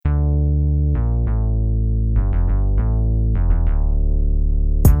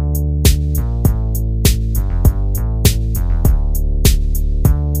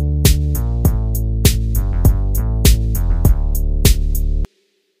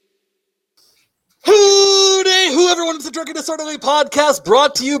is the Drunken Disorderly podcast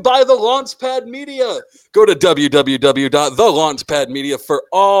brought to you by the Launchpad Media. Go to www.thelaunchpadmedia for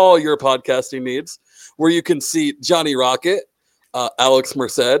all your podcasting needs, where you can see Johnny Rocket, Alex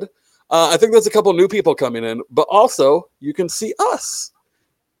Merced. I think there's a couple new people coming in, but also you can see us.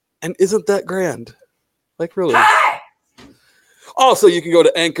 And isn't that grand? Like, really? Hi! Also, you can go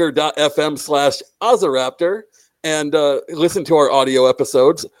to anchor.fm/Ozaraptor and listen to our audio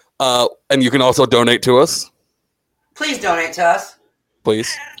episodes. And you can also donate to us. Please donate to us. Please.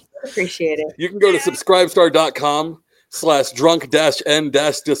 Appreciate it. You can go to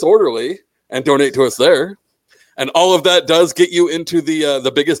subscribestar.com/drunk-n-disorderly and donate to us there. And all of that does get you into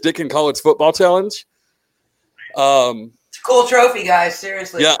the biggest dick in college football challenge. It's a cool trophy, guys.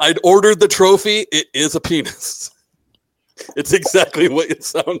 Seriously. Yeah, I'd ordered the trophy. It is a penis. It's exactly what it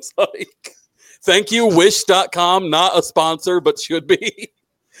sounds like. Thank you, Wish.com. Not a sponsor, but should be.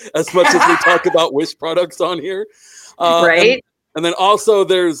 As much as we talk about Wish products on here. Right. And then also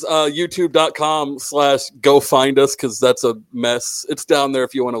there's youtube.com/go find us, because that's a mess. It's down there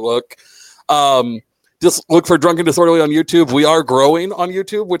if you want to look. Just look for Drunken Disorderly on YouTube. We are growing on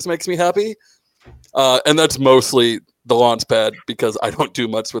YouTube, which makes me happy. And that's mostly the Launchpad, because I don't do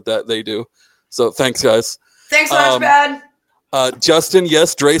much with that. They do. So thanks, guys. Thanks, Launchpad. Justin,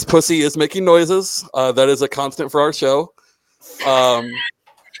 yes, Dre's pussy is making noises. That is a constant for our show.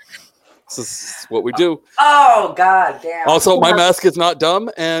 This is what we do. Oh, God damn. Also, my mask is not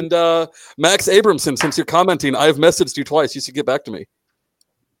dumb. And Max Abramson, since you're commenting, I've messaged you twice. You should get back to me.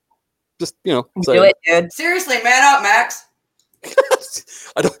 Just, do it, dude. Seriously, man up, Max.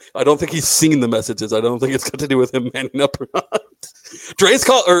 I don't think he's seen the messages. I don't think it's got to do with him manning up or not.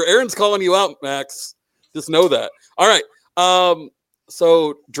 Aaron's calling you out, Max. Just know that. All right.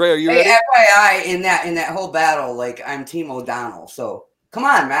 So Dre, are you ready? FYI, in that whole battle, like, I'm Team O'Donnell. So come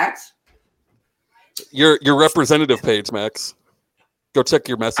on, Max. Your representative page, Max. Go check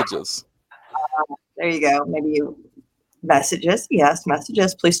your messages. There you go. Maybe you messages. Yes,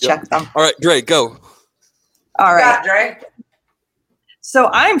 messages. Please check them. All right, Dre, go. All right, got, Dre. So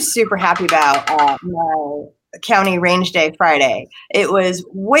I'm super happy about my county range day Friday. It was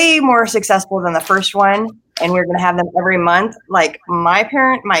way more successful than the first one, and we're going to have them every month. Like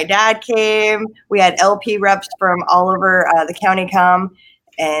my dad came. We had LP reps from all over the county come,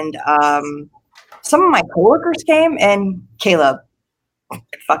 and some of my coworkers came, and Caleb.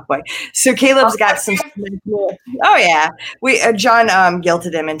 Fuck boy. So Caleb's got some. Oh yeah, John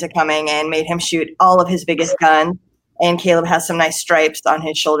guilted him into coming and made him shoot all of his biggest guns. And Caleb has some nice stripes on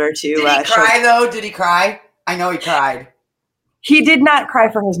his shoulder too. Did he cry though? Did he cry? I know he cried. He did not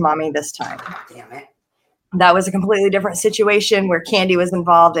cry for his mommy this time. Damn it. That was a completely different situation where Candy was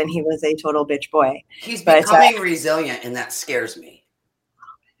involved and he was a total bitch boy. He's becoming resilient, and that scares me.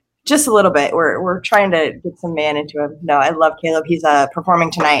 Just a little bit. We're trying to get some man into him. No, I love Caleb. He's performing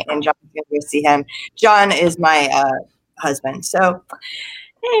tonight, and John's going to go see him. John is my husband. So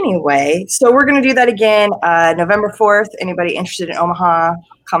anyway, so we're going to do that again November 4th. Anybody interested in Omaha,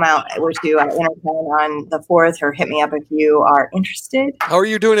 come out to Intertown on the 4th, or hit me up if you are interested. How are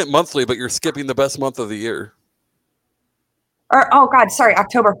you doing it monthly, but you're skipping the best month of the year? Oh, God, sorry,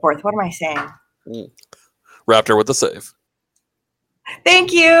 October 4th. What am I saying? Raptor with the save.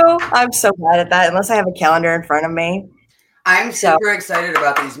 Thank you. I'm so bad at that, unless I have a calendar in front of me. I'm super excited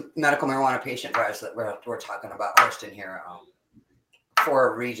about these medical marijuana patient drives that we're talking about hosting here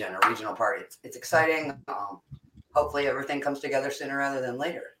for a regional party. It's exciting. Hopefully everything comes together sooner rather than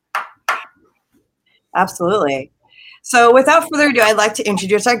later. Absolutely. So without further ado, I'd like to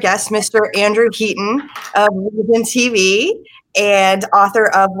introduce our guest, Mr. Andrew Heaton of Reason TV and author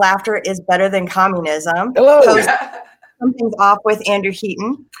of Laughter is Better Than Communism. Hello. Something's off with Andrew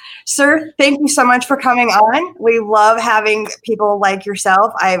Heaton. Sir, thank you so much for coming on. We love having people like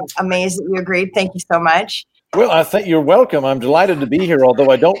yourself. I'm amazed that you agreed. Thank you so much. Well, I think you're welcome. I'm delighted to be here,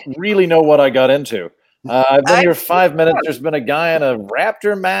 although I don't really know what I got into. I've been here 5 minutes. There's been a guy in a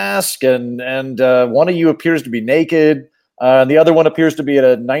raptor mask, and one of you appears to be naked, and the other one appears to be at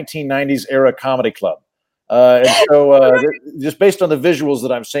a 1990s era comedy club. And so just based on the visuals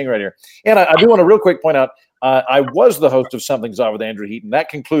that I'm seeing right here. And I do want to real quick point out, I was the host of Something's Off with Andrew Heaton. That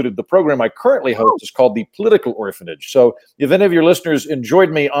concluded. The program I currently host is called The Political Orphanage. So if any of your listeners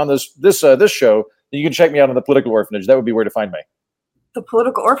enjoyed me on this show, then you can check me out on The Political Orphanage. That would be where to find me. The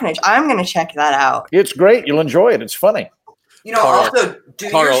Political Orphanage. I'm going to check that out. It's great. You'll enjoy it. It's funny. You know, also do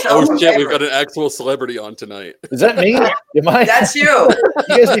your show. Oh shit, we've got an actual celebrity on tonight. Is that me? Am I? That's you.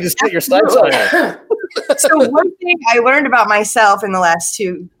 You guys need to set your sights on it. So one thing I learned about myself in the last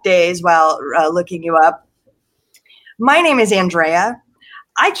 2 days while looking you up. My name is Andrea.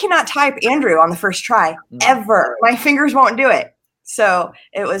 I cannot type Andrew on the first try ever. My fingers won't do it. So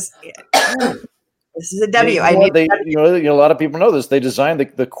it was. This is a W. A lot of people know this. They designed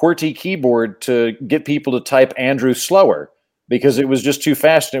the QWERTY keyboard to get people to type Andrew slower because it was just too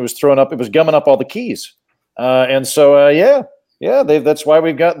fast and it was throwing up. It was gumming up all the keys. That's why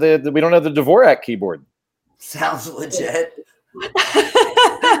we don't have the Dvorak keyboard. Sounds legit.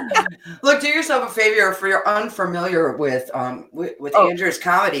 Look, do yourself a favor if you're unfamiliar with Andrew's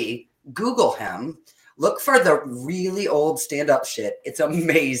comedy. Google him. Look for the really old stand-up shit. It's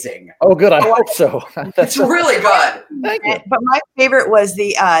amazing. Oh, good. I hope so. It's really good. Thank you. But my favorite was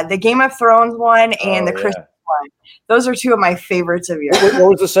the Game of Thrones one and the Christmas one. Those are two of my favorites of yours. What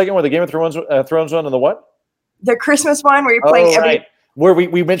was the second one? The Game of Thrones one and the what? The Christmas one where you're playing right. Where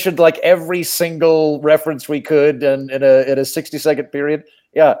we mentioned like every single reference we could in a 60-second period.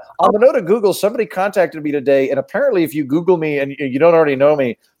 Yeah. On the note of Google, somebody contacted me today, and apparently if you Google me and you don't already know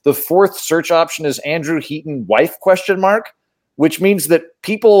me, the fourth search option is Andrew Heaton wife ? Which means that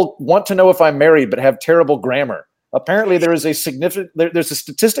people want to know if I'm married but have terrible grammar. Apparently there's a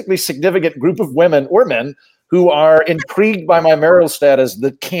statistically significant group of women or men who are intrigued by my marital status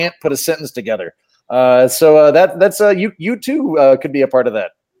that can't put a sentence together. That's you too could be a part of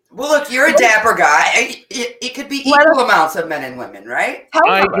that. Well, look, you're a dapper guy. It could be equal amounts of men and women, right?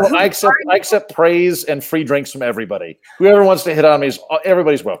 I accept praise and free drinks from everybody. Whoever wants to hit on me,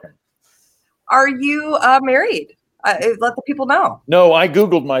 everybody's welcome. Are you married? Let the people know. No, I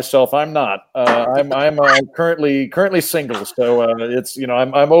Googled myself. I'm not. I'm currently single. So it's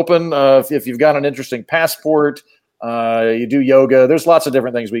I'm open. If you've got an interesting passport, you do yoga. There's lots of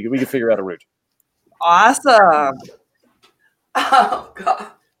different things we could figure out a route. Awesome. Oh God.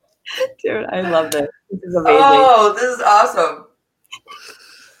 Dude, I love this. This is amazing. Oh, this is awesome.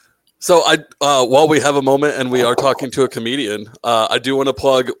 So while we have a moment and we are talking to a comedian, I do want to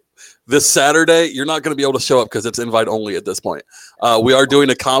plug this Saturday. You're not going to be able to show up because it's invite only at this point. We are doing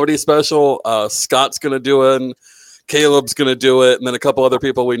a comedy special. Scott's going to do it. Caleb's going to do it. And then a couple other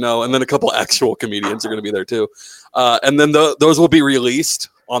people we know. And then a couple actual comedians are going to be there too. And then those will be released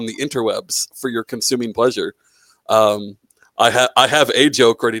on the interwebs for your consuming pleasure. I have a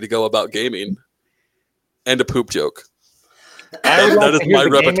joke ready to go about gaming and a poop joke. That is my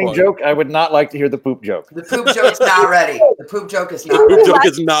repertoire. Joke. I would not like to hear the poop joke. The poop joke's not ready. The poop joke is not ready. The poop joke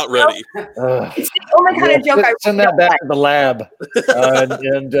is not ready. It's the only kind of joke I send that back to the lab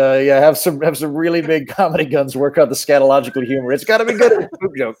and have some really big comedy guns work on the scatological humor. It's got to be good at the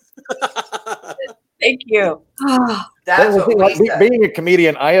poop joke. Thank you. That's what we said. Being a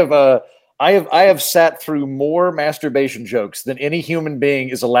comedian, I have sat through more masturbation jokes than any human being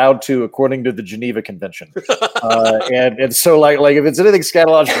is allowed to, according to the Geneva Convention. And so like if it's anything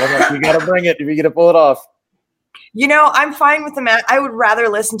scatological, I'm like, you got to bring it if you got to pull it off. I'm fine with I would rather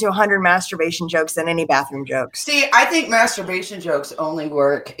listen to 100 masturbation jokes than any bathroom jokes. See, I think masturbation jokes only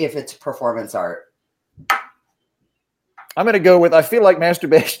work if it's performance art. I'm going to go with, I feel like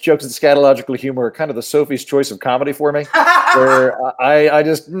masturbation jokes and scatological humor are kind of the Sophie's choice of comedy for me. Where I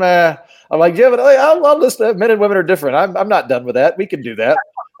just, I'm like, yeah, but I'll listen. Men and women are different. I'm not done with that. We can do that.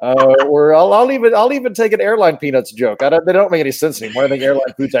 Or I'll even take an airline peanuts joke. They don't make any sense anymore. I think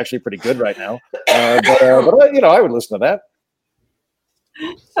airline food's actually pretty good right now. But I would listen to that.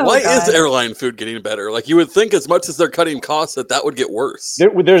 Why is airline food getting better? Like you would think, as much as they're cutting costs, that would get worse.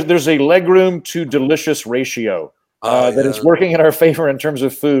 There's a legroom to delicious ratio. That is working in our favor in terms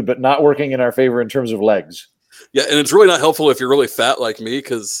of food, but not working in our favor in terms of legs. Yeah, and it's really not helpful if you're really fat like me,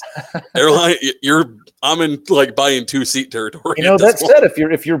 because airline, I'm in like buying 2-seat territory. That said,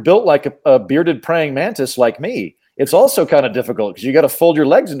 if you're built like a bearded praying mantis like me, it's also kind of difficult because you got to fold your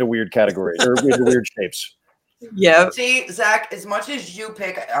legs into weird categories or into weird shapes. Yeah. See, Zach, as much as you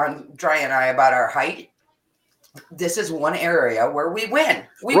pick on Dry and I about our height, this is one area where we win.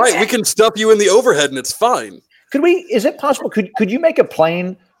 We can stuff you in the overhead and it's fine. Is it possible? Could you make a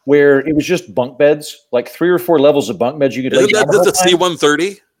plane where it was just bunk beds, like 3 or 4 levels of bunk beds? You could. Isn't that a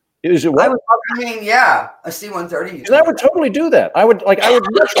C-130? Is it what? A C-130. I would totally do that. I would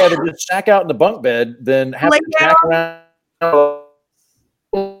much rather just sack out in the bunk bed than have to sack around.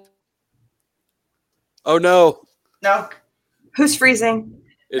 Oh no! No. Who's freezing?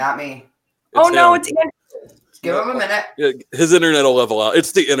 Not me. Oh no! It's Andrew. Give him a minute. Yeah, his internet will level out.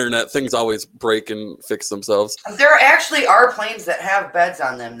 It's the internet. Things always break and fix themselves. There actually are planes that have beds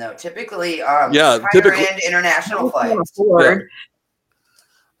on them, though. Typically, typically end international flights.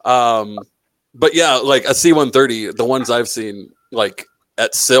 Yeah. But yeah, like a C-130, the ones I've seen, like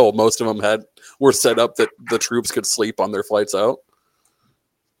at SIL, most of them were set up that the troops could sleep on their flights out.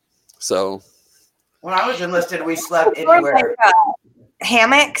 So when I was enlisted, we slept anywhere.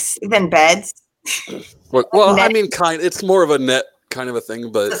 hammocks than beds. Well, I mean, it's more of a net kind of a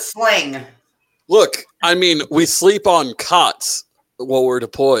thing, but The sling. Look, I mean, we sleep on cots while we're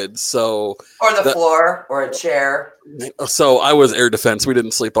deployed, so or the floor or a chair. So I was air defense. We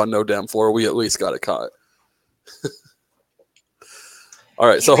didn't sleep on no damn floor. We at least got a cot. All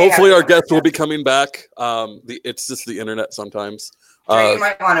right, so hopefully our guest will be coming back. It's just the internet sometimes. You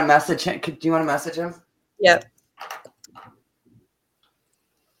might want to message him. Do you want to message him? Yep.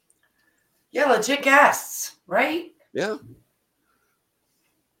 Yeah, legit guests, right? Yeah.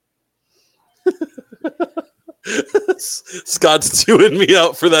 Scott's chewing me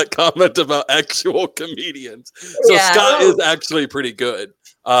out for that comment about actual comedians. So yeah. Scott is actually pretty good.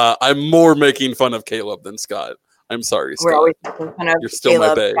 I'm more making fun of Caleb than Scott. I'm sorry, Scott. We're always making fun of You're still Caleb,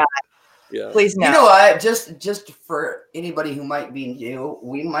 my babe. Scott. Yeah. Please no. You know what? Just for anybody who might be new,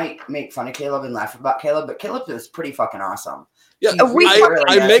 we might make fun of Caleb and laugh about Caleb, but Caleb is pretty fucking awesome. Yeah,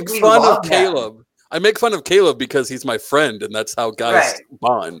 I make fun of Caleb. I make fun of Caleb because he's my friend, and that's how guys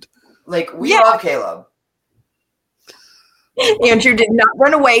bond. Like, we love Caleb. Andrew did not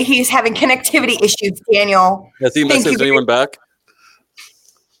run away. He's having connectivity issues, Daniel. Has he messaged anyone back?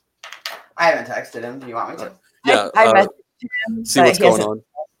 I haven't texted him. Do you want me to? Yeah. I messaged him. See what's going on.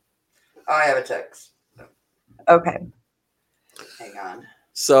 I have a text. Okay. Hang on.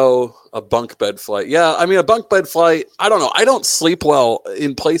 So, a bunk bed flight. Yeah, I mean, a bunk bed flight, I don't know. I don't sleep well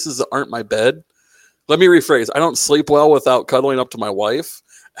in places that aren't my bed. Let me rephrase. I don't sleep well without cuddling up to my wife,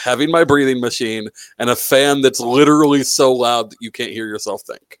 having my breathing machine, and a fan that's literally so loud that you can't hear yourself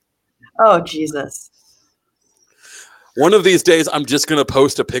think. Oh, Jesus. One of these days, I'm just going to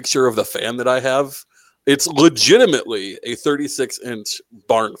post a picture of the fan that I have. It's legitimately a 36-inch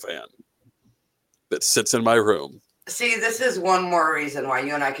barn fan that sits in my room. See, this is one more reason why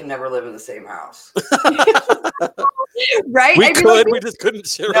you and I can never live in the same house. Right? We could. We just couldn't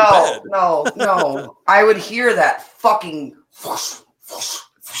share a bed. No. I would hear that fucking whoosh, whoosh,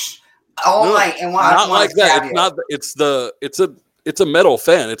 whoosh, all night and watch. Not like that. It's not. It's a metal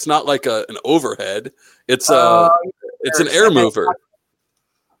fan. It's not like an overhead. It's an air mover.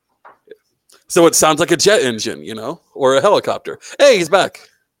 So it sounds like a jet engine, or a helicopter. Hey, he's back.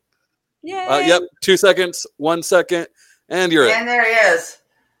 Yay. Yep. 2 seconds. 1 second. And you're in. And there he is.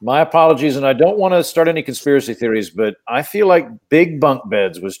 My apologies, and I don't want to start any conspiracy theories, but I feel like Big Bunk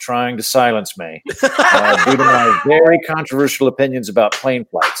Beds was trying to silence me due to my very controversial opinions about plane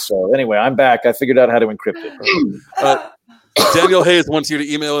flights. So anyway, I'm back. I figured out how to encrypt it. Daniel Hayes wants you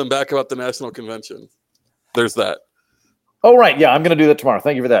to email him back about the national convention. There's that. Oh, right. Yeah, I'm going to do that tomorrow.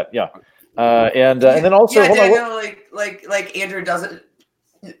 Thank you for that. Yeah. And then also, hold Daniel, on. like Andrew doesn't.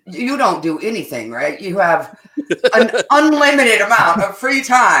 You don't do anything, right? You have an unlimited amount of free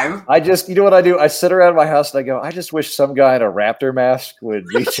time. You know what I do? I sit around my house and I go, I just wish some guy in a raptor mask would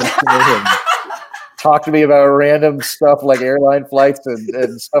reach out to me and talk to me about random stuff like airline flights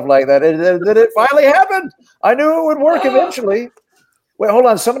and stuff like that. And then it finally happened. I knew it would work eventually. Wait, hold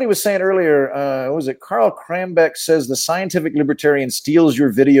on. Somebody was saying earlier, what was it? Carl Krambeck says the scientific libertarian steals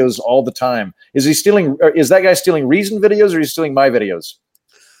your videos all the time. Is that guy stealing Reason videos, or is he stealing my videos?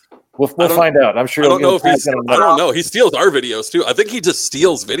 We'll find out. I'm sure. I don't know if I don't know. He steals our videos too. I think he just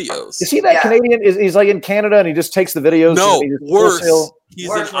steals videos. Is he that Canadian? He's like in Canada and he just takes the videos? No, worse. He's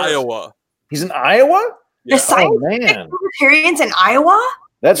in Iowa. He's in Iowa? Yeah. The scientific libertarians in Iowa?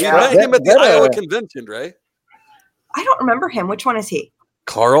 That's right. Him at the Iowa convention, right? I don't remember him. Which one is he?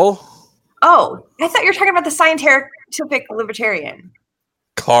 Carl? Oh, I thought you were talking about the scientific libertarian.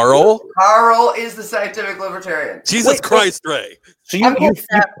 Carl is the scientific libertarian. Jesus Christ, Ray. So you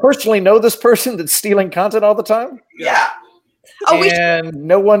personally know this person that's stealing content all the time? Yeah. And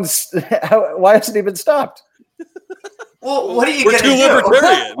no one's. Why hasn't he been stopped? Well, what are you going to do? We're too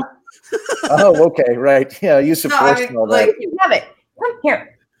libertarian. Oh, okay, right. Yeah, you support him. All that. You have it. Come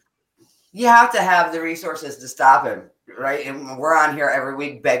here. You have to have the resources to stop him, right? And we're on here every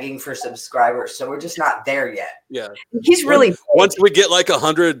week begging for subscribers, so we're just not there yet. Yeah, he's really. Once we get like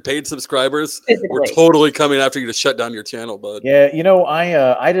 100 paid subscribers, we're totally coming after you to shut down your channel, bud. Yeah,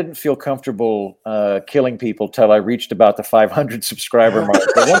 I didn't feel comfortable killing people till I reached about the 500 subscriber mark.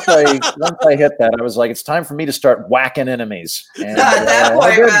 But once I hit that, I was like, it's time for me to start whacking enemies. And, at that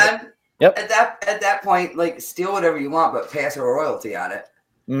point, man. Yep. At that point, like, steal whatever you want, but pay us a royalty on it.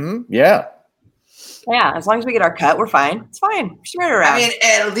 Mm-hmm. Yeah. Yeah, as long as we get our cut, we're fine. It's fine. Spread it around. I mean,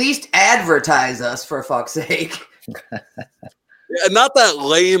 at least advertise us, for fuck's sake. Not that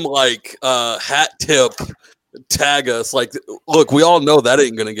lame, like, hat tip, tag us. Like, look, we all know that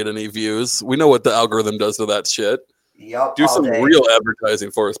ain't going to get any views. We know what the algorithm does to that shit. Yep. Do some real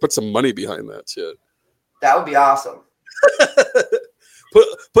advertising for us. Put some money behind that shit. That would be awesome.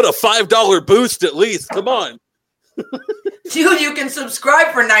 put a $5 boost at least. Come on. Dude, you can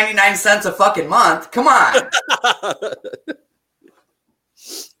subscribe for 99 cents a fucking month. Come on.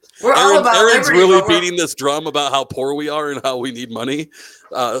 We're all about Erin's liberty, really beating this drum about how poor we are and how we need money.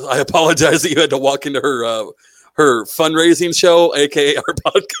 I apologize that you had to walk into her fundraising show, aka our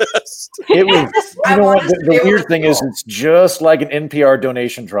podcast. It was. You know what? The weird thing is, it's just like an NPR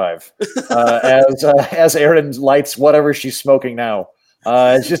donation drive. As Erin lights whatever she's smoking now.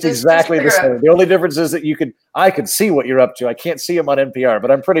 It's just exactly the same. The only difference is that I could see what you're up to. I can't see them on NPR, but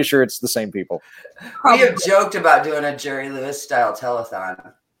I'm pretty sure it's the same people. We have joked about doing a Jerry Lewis style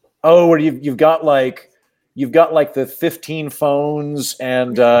telethon. Oh, where you've got like the 15 phones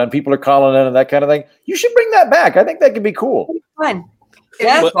and people are calling in and that kind of thing. You should bring that back. I think that could be cool. It'd be fun.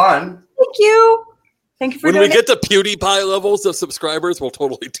 It'd be fun. Thank you. Thank you for when doing we get to PewDiePie levels of subscribers, we'll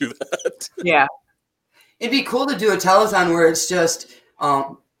totally do that. Yeah. It'd be cool to do a telethon where it's just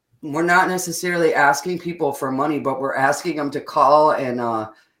we're not necessarily asking people for money, but we're asking them to call and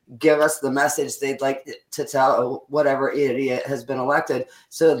give us the message they'd like to tell whatever idiot has been elected.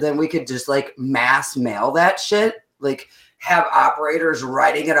 So then we could just like mass mail that shit, like have operators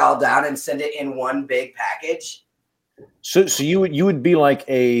writing it all down and send it in one big package. So you would be like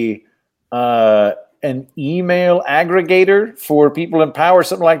an email aggregator for people in power,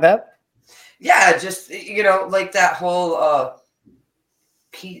 something like that? Yeah, just, like that whole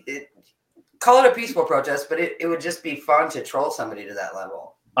call it a peaceful protest, but it would just be fun to troll somebody to that level.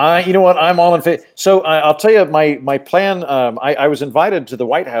 You know what? I'm all in favor. So I'll tell you my plan. I was invited to the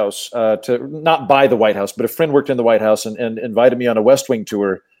White House to not by the White House, but a friend worked in the White House and invited me on a West Wing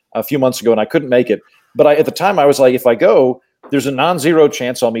tour a few months ago, and I couldn't make it. But at the time, I was like, if I go, there's a non-zero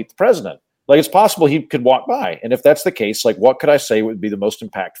chance I'll meet the president. Like, it's possible he could walk by, and if that's the case, like, what could I say would be the most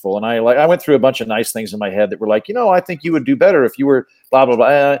impactful? And I went through a bunch of nice things in my head that were like, I think you would do better if you were blah blah blah.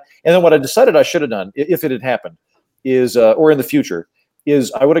 And then what I decided I should have done, if it had happened, is or in the future,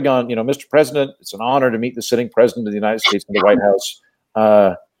 is I would have gone, Mr. President, it's an honor to meet the sitting president of the United States in the White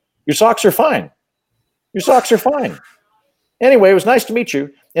House. Your socks are fine. Your socks are fine. Anyway, it was nice to meet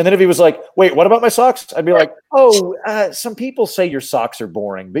you. And then if he was like, wait, what about my socks? I'd be like, some people say your socks are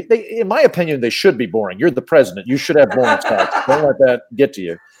boring. But in my opinion, they should be boring. You're the president. You should have boring socks. Don't let that get to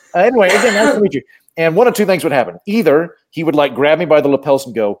you. Anyway, again, nice to meet you. And one of two things would happen. Either he would like grab me by the lapels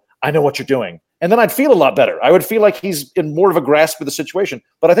and go, I know what you're doing. And then I'd feel a lot better. I would feel like he's in more of a grasp of the situation.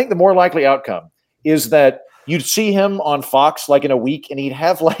 But I think the more likely outcome is that you'd see him on Fox like in a week and he'd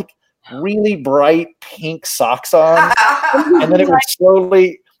have like really bright pink socks on. And then it would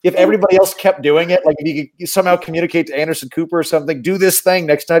slowly, if everybody else kept doing it, like if you somehow communicate to Anderson Cooper or something, do this thing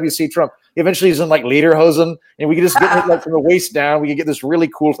next time you see Trump. Eventually he's in like lederhosen and we could just get like from the waist down. We could get this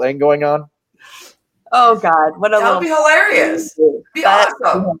really cool thing going on. Oh God. That would be hilarious. Be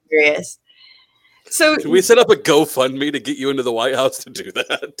awesome. Hilarious. So can we set up a GoFundMe to get you into the White House to do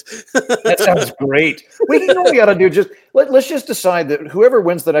that? That sounds great. You know what we got to do? Let's just decide that whoever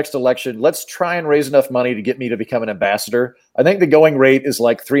wins the next election, let's try and raise enough money to get me to become an ambassador. I think the going rate is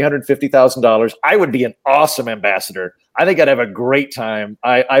like $350,000. I would be an awesome ambassador. I think I'd have a great time.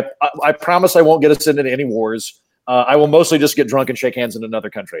 I promise I won't get us into any wars. I will mostly just get drunk and shake hands in another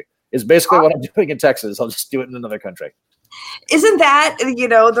country. Is basically what I'm doing in Texas. I'll just do it in another country. Isn't that,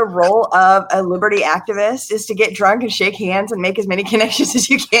 the role of a liberty activist is to get drunk and shake hands and make as many connections as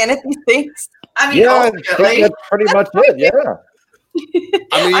you can at these things? I mean, I think that's pretty much it. Yeah.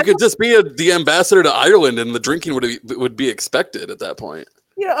 I mean, you could just be the ambassador to Ireland, and the drinking would be expected at that point.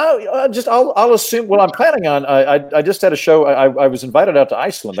 I'll assume. Well, I'm planning on. I just had a show. I was invited out to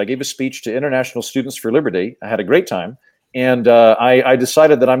Iceland. I gave a speech to International Students for Liberty. I had a great time, and I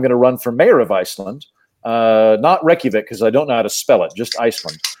decided that I'm going to run for mayor of Iceland. Not Reykjavik because I don't know how to spell it. Just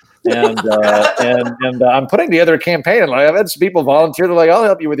Iceland. And I'm putting together a campaign. And I've had some people volunteer. They're like, "I'll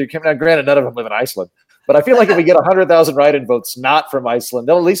help you with your campaign." Now, granted, none of them live in Iceland, but I feel like if we get 100,000 write-in votes not from Iceland,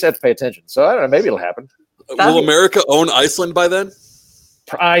 they'll at least have to pay attention. So I don't know. Maybe it'll happen. Will America own Iceland by then?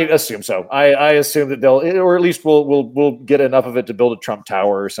 I assume so. I assume that they'll, or at least we'll get enough of it to build a Trump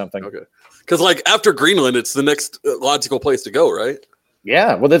Tower or something. Okay. Because like after Greenland, it's the next logical place to go, right?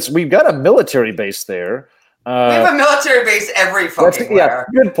 Yeah. Well, we've got a military base there. We have a military base every fucking where.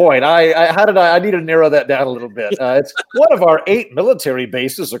 Yeah, good point. I need to narrow that down a little bit. It's one of our 8 military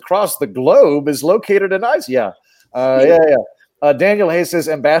bases across the globe is located in Iceland. Yeah. Daniel Hayes says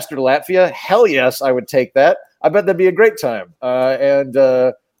ambassador to Latvia. Hell yes, I would take that. I bet that'd be a great time.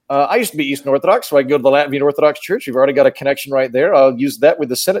 I used to be Eastern Orthodox, so I go to the Latvian Orthodox Church. We've already got a connection right there. I'll use that with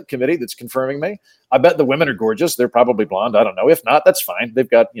the Senate committee that's confirming me. I bet the women are gorgeous. They're probably blonde. I don't know. If not, that's fine. They've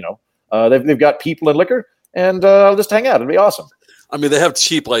got, they've got people and liquor, and I'll just hang out. It'll be awesome. I mean, they have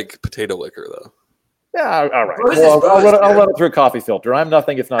cheap like potato liquor though. Yeah, all right. Booze Well, is booze, I'll dude. let it through a coffee filter. I'm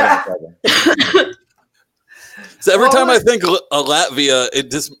nothing if not a So every Well, time I think Latvia,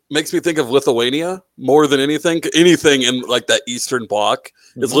 it just makes me think of Lithuania more than anything. Anything in like that Eastern Bloc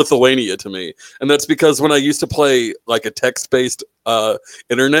is Lithuania to me, and that's because when I used to play like a text-based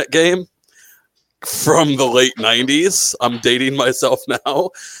internet game from the late '90s, I'm dating myself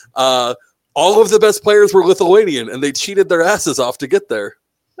now. All of the best players were Lithuanian, and they cheated their asses off to get there.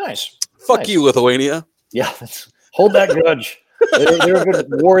 Nice. Fuck Nice. you, Lithuania. Yeah, hold that grudge. There have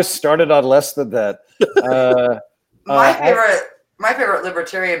been wars started on less than that. My favorite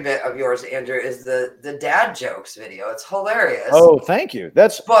libertarian bit of yours, Andrew, is the dad jokes video. It's hilarious. Oh, thank you.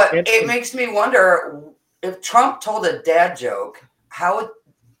 But it makes me wonder if Trump told a dad joke,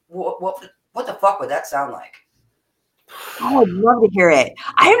 what the fuck would that sound like? Oh, I'd love to hear it.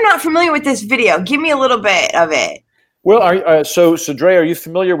 I am not familiar with this video. Give me a little bit of it. Well, so Dre, are you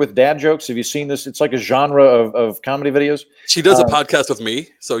familiar with dad jokes? Have you seen this? It's like a genre of comedy videos. She does a podcast with me,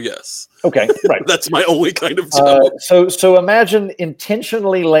 so yes. Okay, right. That's my only kind of joke. So imagine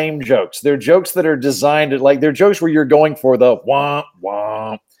intentionally lame jokes. They're jokes that are designed they're jokes where you're going for the wah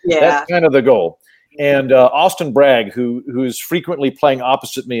wah. Yeah, that's kind of the goal. And Austin Bragg, who's frequently playing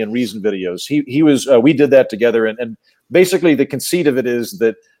opposite me in Reason videos, he was we did that together, and basically the conceit of it is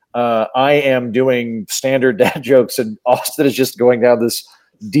that I am doing standard dad jokes, and Austin is just going down this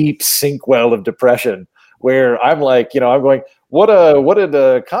deep sink well of depression where I'm like, I'm going, what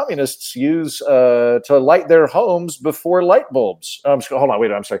did communists use to light their homes before light bulbs? Hold on,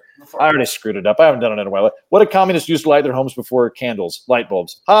 wait, I'm sorry. I already screwed it up. I haven't done it in a while. What did communists use to light their homes before candles, light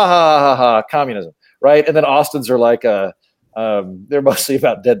bulbs? Ha, ha, ha, ha, communism, right? And then Austin's are like, they're mostly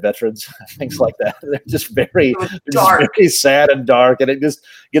about dead veterans, things like that. They're just very sad and dark, and it just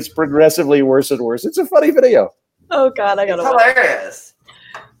gets progressively worse and worse. It's a funny video. Oh God, I gotta. It's hilarious.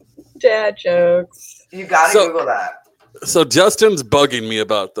 Dad jokes. You gotta Google that. So Justin's bugging me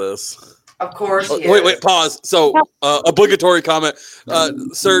about this. Of course. Wait, pause. So obligatory comment,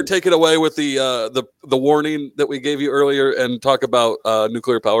 sir. Take it away with the warning that we gave you earlier, and talk about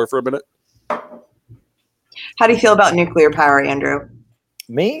nuclear power for a minute. How do you feel about nuclear power, Andrew?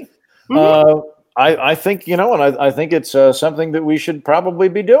 Me? I think, and I think it's something that we should probably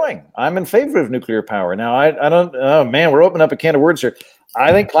be doing. I'm in favor of nuclear power. Now, I don't, oh man, we're opening up a can of words here.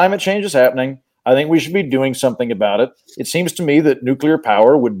 I think climate change is happening. I think we should be doing something about it. It seems to me that nuclear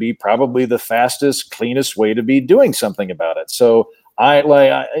power would be probably the fastest, cleanest way to be doing something about it. So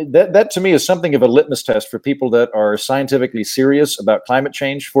that to me is something of a litmus test for people that are scientifically serious about climate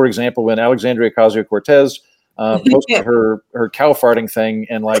change. For example, when Alexandria Ocasio-Cortez posted her cow farting thing,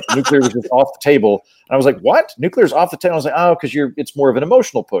 and like nuclear was just off the table. And I was like, what? Nuclear's off the table? I was like, oh, because it's more of an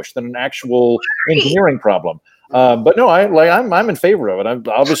emotional push than an actual engineering problem. But no, I'm in favor of it.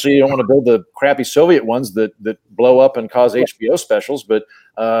 I obviously don't want to build the crappy Soviet ones that blow up and cause HBO specials. But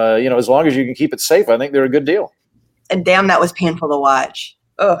as long as you can keep it safe, I think they're a good deal. And damn, that was painful to watch.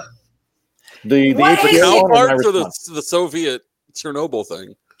 Ugh. The how parts of the Soviet Chernobyl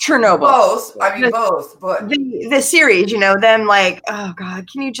thing. Chernobyl. Both. I mean, both. But the series, them like, oh God,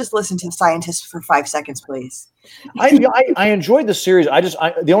 can you just listen to the scientists for 5 seconds, please? I enjoyed the series.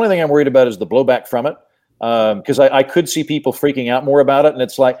 The only thing I'm worried about is the blowback from it. Because I could see people freaking out more about it, and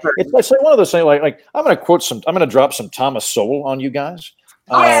it's like it's like one of those things. Like I'm going to drop some Thomas Sowell on you guys.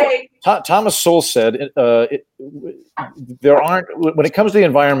 Thomas Sowell said, "There aren't when it comes to the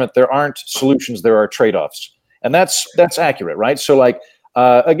environment, there aren't solutions. There are trade-offs," and that's accurate, right? So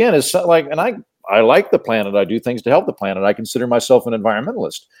again, it's like, and I like the planet. I do things to help the planet. I consider myself an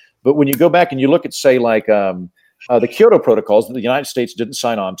environmentalist. But when you go back and you look at, say, the Kyoto Protocols that the United States didn't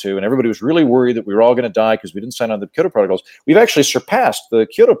sign on to, and everybody was really worried that we were all going to die because we didn't sign on the Kyoto Protocols. We've actually surpassed the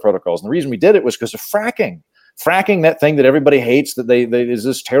Kyoto Protocols. And the reason we did it was because of fracking. Fracking, that thing that everybody hates, that they is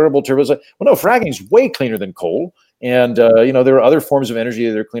this terrible. Well, no, fracking is way cleaner than coal. And, there are other forms of energy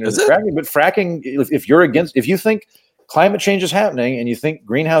that are cleaner than fracking. But fracking, if you think climate change is happening and you think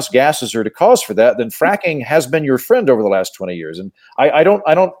greenhouse gases are the cause for that, then fracking has been your friend over the last 20 years. And I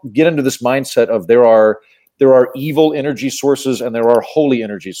don't get into this mindset of there are evil energy sources and there are holy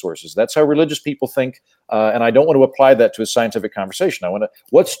energy sources. That's how religious people think. And I don't want to apply that to a scientific conversation. I want to,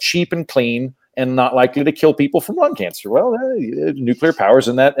 what's cheap and clean and not likely to kill people from lung cancer? Well, nuclear power's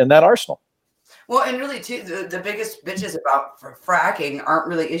in that arsenal. Well, and really, too, the biggest bitches about fracking aren't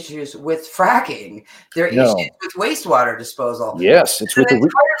really issues with fracking. They're issues with wastewater disposal. Yes, it's an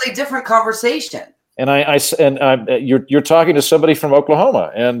entirely different conversation. You're talking to somebody from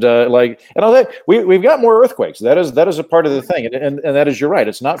Oklahoma, and all that. We've got more earthquakes. That is a part of the thing, and that is, you're right.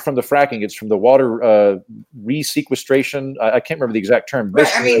 It's not from the fracking; it's from the water resequestration. I can't remember the exact term. Right,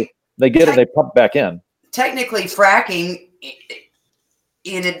 I mean, they get it, they pump back in. Technically, fracking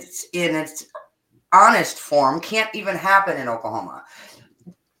in its honest form can't even happen in Oklahoma.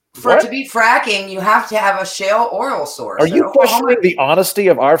 For it to be fracking, you have to have a shale oil source. Are you questioning the honesty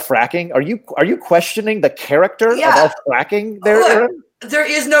of our fracking? Are you questioning the character of our fracking there? Look, there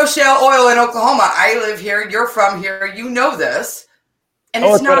is no shale oil in Oklahoma. I live here. You're from here. You know this. And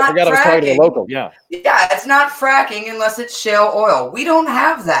it's not fracking. I was talking to the local. Yeah, it's not fracking unless it's shale oil. We don't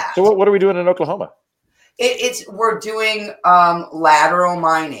have that. So what are we doing in Oklahoma? We're doing lateral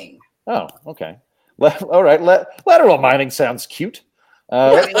mining. Oh, okay. All right. Lateral mining sounds cute.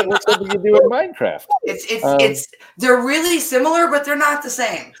 What's something you do in Minecraft? They're really similar, but they're not the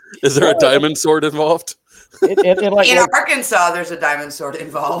same. Is there a diamond sword involved? In Arkansas, there's a diamond sword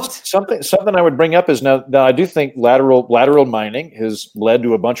involved. Something I would bring up is now I do think lateral mining has led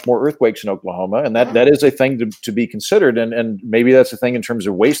to a bunch more earthquakes in Oklahoma, and that is a thing to be considered, and maybe that's a thing in terms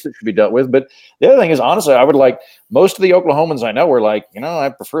of waste that should be dealt with. But the other thing is, honestly, I would like most of the Oklahomans I know were like, I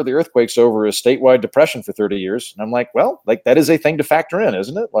prefer the earthquakes over a statewide depression for 30 years, and I'm like, well, like that is a thing to factor in,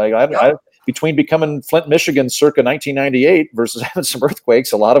 isn't it? Like I between becoming Flint, Michigan, circa 1998 versus having some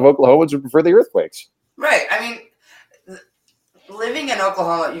earthquakes, a lot of Oklahomans would prefer the earthquakes. Right. I mean, living in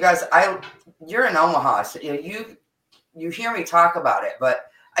Oklahoma, you guys, you're in Omaha, so you hear me talk about it, but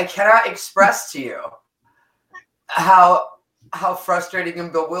I cannot express to you how frustrating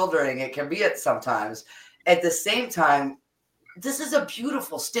and bewildering it can be at sometimes. At the same time, this is a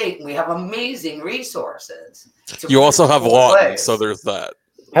beautiful state, and we have amazing resources. You also have Lawton, so there's that.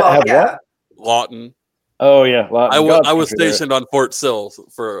 Well, yeah. Lawton. Oh yeah, I was stationed on Fort Sill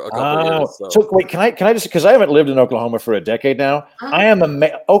for a couple of years. So wait, can I just, because I haven't lived in Oklahoma for a decade now. I am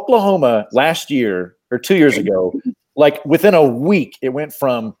Oklahoma last year or 2 years ago, like within a week, it went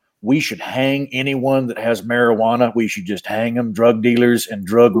from we should hang anyone that has marijuana. We should just hang them, drug dealers and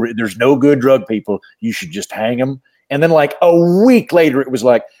there's no good drug people. You should just hang them. And then like a week later, it was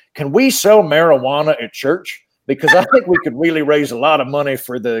like, can we sell marijuana at church? Because I think we could really raise a lot of money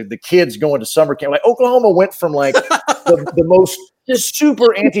for the kids going to summer camp. Like Oklahoma went from like the most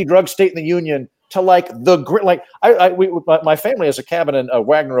super anti-drug state in the union to like my family has a cabin in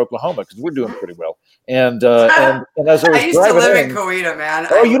Wagner, Oklahoma, because we're doing pretty well. And as I used to live in Coweta, man.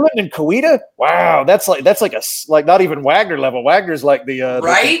 Oh, you lived in Coweta? Wow, that's like not even Wagner level. Wagner's like the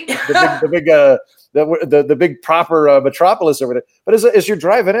big proper metropolis over there. But as you're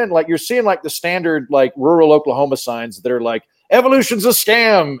driving in, like you're seeing like the standard like rural Oklahoma signs that are like evolution's a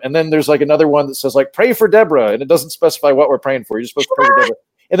scam, and then there's like another one that says like pray for Deborah, and it doesn't specify what we're praying for. You're supposed to pray for Deborah.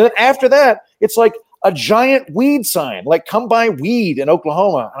 And then after that, it's like a giant weed sign, like come buy weed in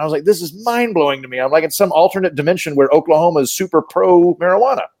Oklahoma. And I was like, this is mind blowing to me. I'm like in some alternate dimension where Oklahoma is super pro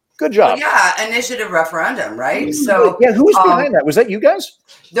marijuana. Good job. Well, yeah, initiative referendum, right? So yeah, who was behind that? Was that you guys?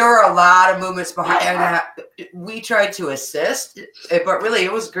 There were a lot of movements behind that. We tried to assist, but really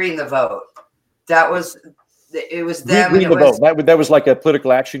it was Green the Vote. It was them. Green the Vote. That was like a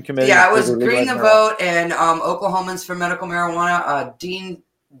political action committee. Yeah, it was Green the Vote and Oklahomans for Medical Marijuana.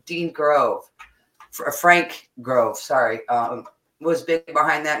 Dean Grove, Frank Grove, sorry, was big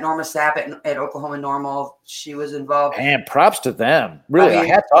behind that. Norma Sapp at Oklahoma Normal, she was involved. And props to them. Really,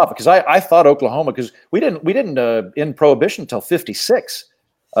 hats off, because I thought Oklahoma, because we didn't end prohibition until 56,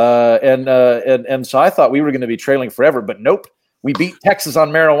 and so I thought we were going to be trailing forever, but nope. We beat Texas on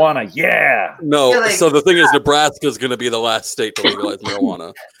marijuana. Yeah. No. So the thing is, Nebraska is going to be the last state to legalize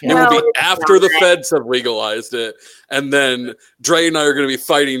marijuana. It will be after the feds have legalized it. And then Dre and I are going to be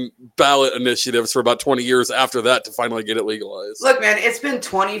fighting ballot initiatives for about 20 years after that to finally get it legalized. Look, man, it's been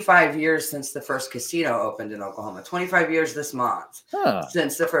 25 years since the first casino opened in Oklahoma. 25 years this month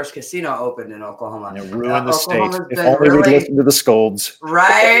since the first casino opened in Oklahoma. And it ruined the state. If only we'd listen to the scolds.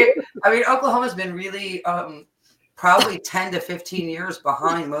 Right? I mean, Oklahoma's been really... probably 10 to 15 years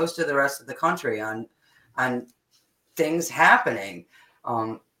behind most of the rest of the country on things happening.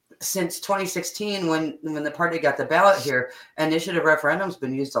 Since 2016, when the party got the ballot here, initiative referendum's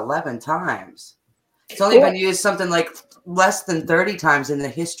been used 11 times. It's only been used something like less than 30 times in the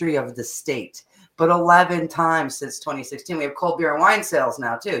history of the state, but 11 times since 2016. We have cold beer and wine sales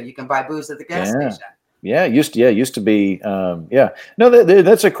now too. You can buy booze at the gas station. Yeah, used to be. No,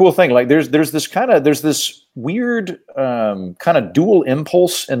 that's a cool thing. Like there's this weird kind of dual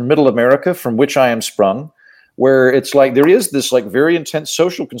impulse in Middle America from which I am sprung, where it's like there is this like very intense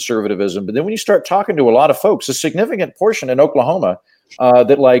social conservatism, but then when you start talking to a lot of folks, a significant portion in Oklahoma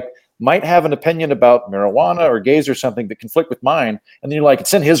that like might have an opinion about marijuana or gays or something that conflict with mine. And then you're like,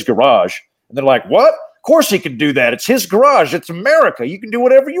 it's in his garage. And they're like, what? Of course he can do that. It's his garage. It's America. You can do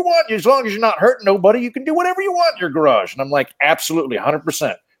whatever you want. As long as you're not hurting nobody, you can do whatever you want in your garage. And I'm like, absolutely,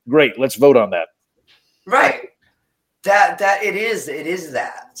 100%. Great. Let's vote on that. Right. That it is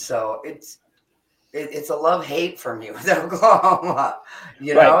that. So it's a love-hate for me with Oklahoma,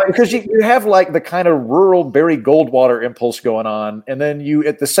 you know? Right. Because you have like the kind of rural Barry Goldwater impulse going on, and then you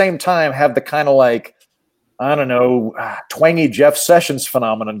at the same time have the kind of like, I don't know, twangy Jeff Sessions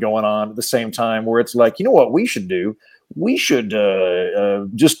phenomenon going on at the same time, where it's like, you know what we should do? We should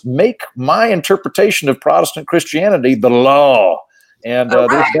just make my interpretation of Protestant Christianity the law. And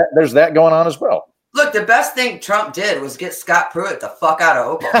there's that going on as well. Look, the best thing Trump did was get Scott Pruitt the fuck out of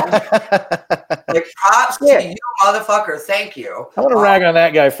Oklahoma. Like, props to you, motherfucker. Thank you. I want to rag on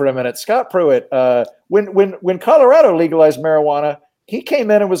that guy for a minute. Scott Pruitt, when Colorado legalized marijuana, he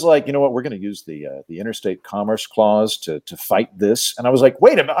came in and was like, you know what, we're going to use the Interstate Commerce Clause to fight this. And I was like,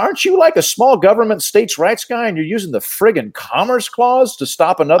 wait a minute, aren't you like a small government states' rights guy and you're using the friggin' Commerce Clause to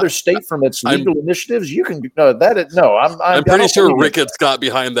stop another state from its legal initiatives? You can I'm pretty sure Ricketts got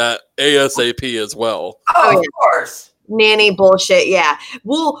behind that ASAP as well. Oh, of course. Nanny bullshit. Yeah.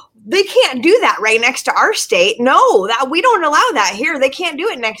 Well, they can't do that right next to our state. No, that we don't allow that here. They can't do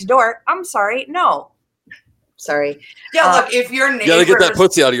it next door. I'm sorry. No. Sorry. Yeah, look, if your neighbor... You gotta get that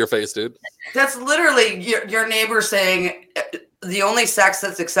pussy out of your face, dude. That's literally your neighbor saying the only sex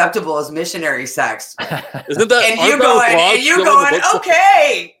that's acceptable is missionary sex. Isn't that... And you're going,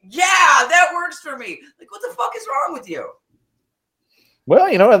 okay, yeah, that works for me. Like, what the fuck is wrong with you?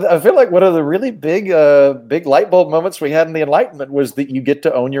 Well, you know, I feel like one of the really big light bulb moments we had in the Enlightenment was that you get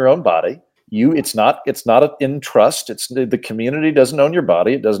to own your own body. It's not in trust. It's the community doesn't own your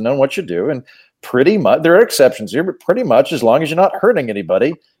body. It doesn't own what you do. And pretty much, there are exceptions here, but pretty much as long as you're not hurting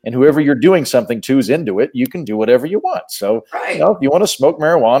anybody and whoever you're doing something to is into it, you can do whatever you want. So, right. You know, if you want to smoke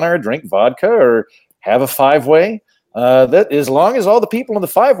marijuana or drink vodka or have a five-way, that as long as all the people in the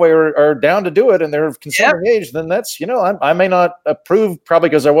five-way are down to do it and they're of consenting age, then that's, you know, I may not approve probably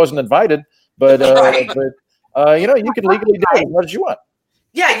because I wasn't invited, but you know, you can legally do it as much as you want.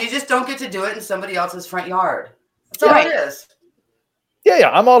 Yeah, you just don't get to do it in somebody else's front yard. That's all it is.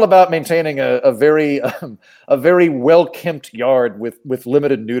 Yeah, I'm all about maintaining a very well-kept yard with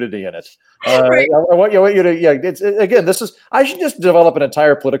limited nudity in it. Right. I want you to, I should just develop an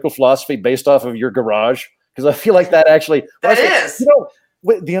entire political philosophy based off of your garage, because I feel like that actually is. You know,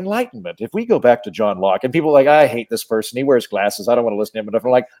 the Enlightenment. If we go back to John Locke, and people are like, I hate this person. He wears glasses. I don't want to listen to him. But if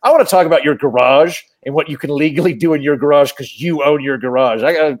I'm like, I want to talk about your garage and what you can legally do in your garage because you own your garage.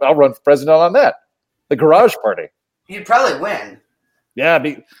 I'll run for president on that. The garage party. You'd probably win. Yeah,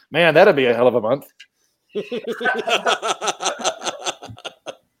 that'd be a hell of a month.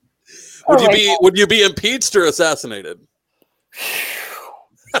 Would you be impeached or assassinated?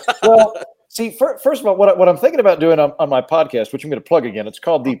 Well, see, first of all, what I'm thinking about doing on my podcast, which I'm going to plug again, it's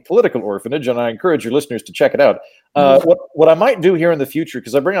called The Political Orphanage, and I encourage your listeners to check it out. What I might do here in the future,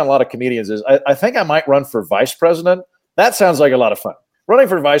 because I bring on a lot of comedians, is I think I might run for vice president. That sounds like a lot of fun. Running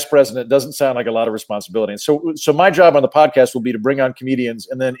for vice president doesn't sound like a lot of responsibility. And so my job on the podcast will be to bring on comedians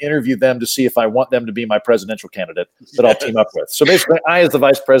and then interview them to see if I want them to be my presidential candidate that I'll team up with. So basically, I, as the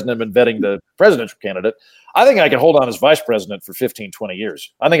vice president, have been vetting the presidential candidate. I think I can hold on as vice president for 15, 20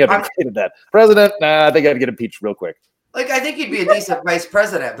 years. I think I've been great at that. President, I think I'd get impeached real quick. Like, I think you'd be a decent vice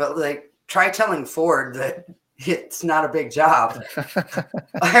president, but like, try telling Ford that it's not a big job.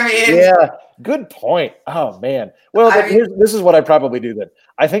 I mean, yeah, good point. Oh man. Well, this is what I'd probably do then.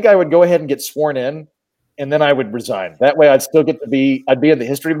 I think I would go ahead and get sworn in, and then I would resign. That way, I'd still get to be. I'd be in the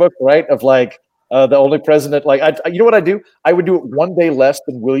history book, right? Of like the only president. Like, you know what I do? I would do it one day less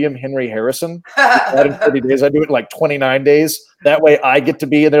than William Henry Harrison. That in 30 days. I do it in like 29 days. That way, I get to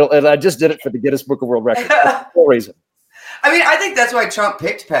be in there. And I just did it for the Guinness Book of World Records. No reason. I mean, I think that's why Trump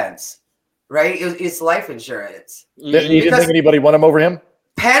picked Pence. Right? It's life insurance. You didn't think anybody won him over him?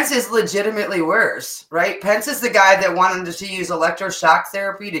 Pence is legitimately worse, right? Pence is the guy that wanted to use electroshock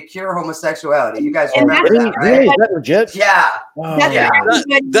therapy to cure homosexuality. You guys remember that, right? Really? Is that legit? Yeah. Oh,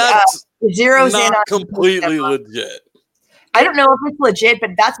 That's zeroes not in on completely legit. I don't know if it's legit, but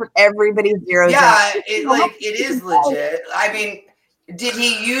that's what everybody zeroes in. Yeah, it is legit. I mean, did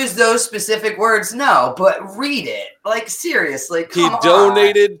he use those specific words? No, but read it. Like, seriously, he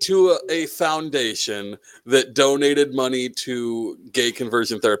donated to a foundation that donated money to gay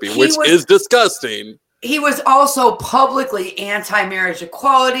conversion therapy, which is disgusting. He was also publicly anti-marriage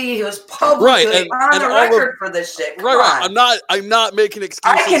equality. He was publicly on the record for this shit. Right. I'm not making excuses.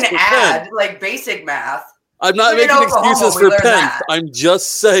 I can add like basic math. I'm not Even in making Oklahoma, excuses we for learned Pence. that. I'm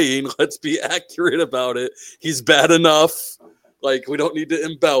just saying, let's be accurate about it. He's bad enough. Like, we don't need to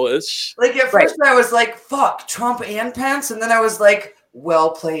embellish. Like, at first I was like, fuck, Trump and Pence. And then I was like,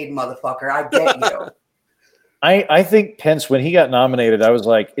 well played, motherfucker. I get you. I think Pence, when he got nominated, I was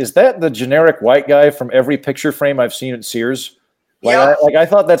like, is that the generic white guy from every picture frame I've seen at Sears? Like, I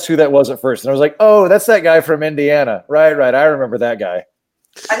thought that's who that was at first. And I was like, oh, that's that guy from Indiana. Right. I remember that guy.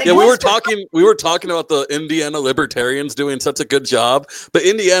 Yeah, we were talking about the Indiana libertarians doing such a good job, but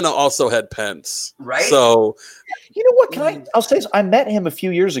Indiana also had Pence. Right. So, you know what? I'll say this. I met him a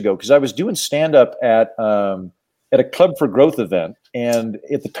few years ago because I was doing stand-up at a Club for Growth event. And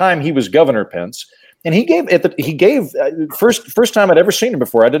at the time he was Governor Pence. And he gave first time I'd ever seen him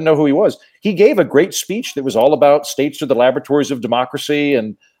before. I didn't know who he was. He gave a great speech that was all about states are the laboratories of democracy,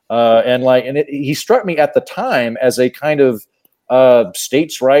 he struck me at the time as a kind of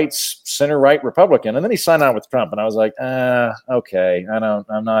states' rights, center right Republican. And then he signed on with Trump, and I was like, okay, I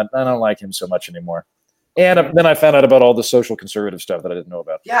don't like him so much anymore. And then I found out about all the social conservative stuff that I didn't know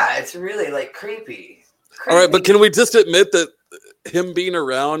about. Yeah, it's really like creepy. All right, but can we just admit that him being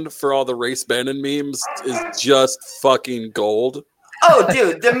around for all the race Bannon memes is just fucking gold? Oh,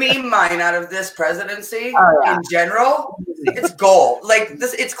 dude, the meme mine out of this presidency in general, it's gold. Like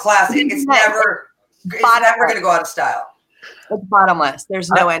this, it's classic. It's never going to go out of style. It's bottomless. There's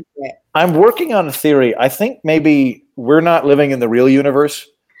no end to it. I'm working on a theory. I think maybe we're not living in the real universe.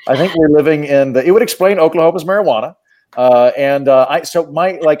 I think we're living in it would explain Oklahoma's marijuana.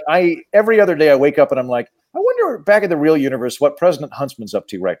 Every other day I wake up and I'm like, I wonder back in the real universe what President Huntsman's up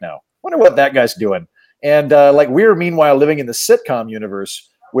to right now. Wonder what that guy's doing. And we're meanwhile living in the sitcom universe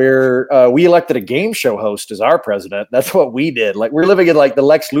where we elected a game show host as our president. That's what we did. Like we're living in like the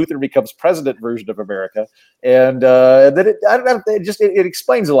Lex Luthor becomes president version of America. And it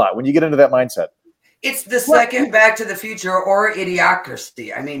explains a lot when you get into that mindset. It's the second Back to the Future or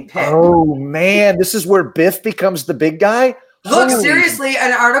Idiocracy. I mean, pick. Oh man, this is where Biff becomes the big guy. Look, seriously,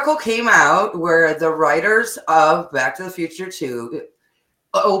 an article came out where the writers of Back to the Future 2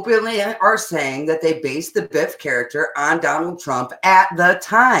 openly are saying that they based the Biff character on Donald Trump at the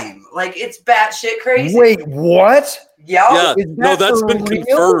time. Like, it's batshit crazy. Wait, what? Yeah. That's been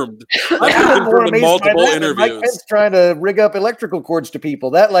confirmed. That's been confirmed in multiple interviews. Mike Pence trying to rig up electrical cords to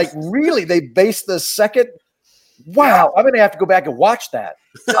people. That, really, they based the second. Wow, I'm going to have to go back and watch that.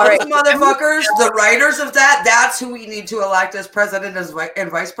 Those motherfuckers, the writers of that's who we need to elect as president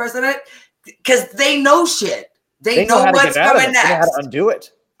and vice president because they know shit. They know what's coming next. They know how to undo it.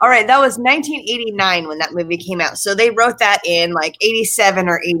 All right, that was 1989 when that movie came out. So they wrote that in 87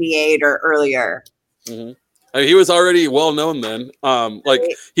 or 88 or earlier. Mm-hmm. I mean, he was already well known then.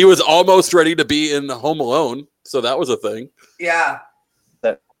 He was almost ready to be in Home Alone, so that was a thing. Yeah.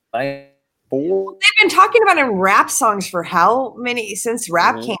 They've been talking about in rap songs for how many since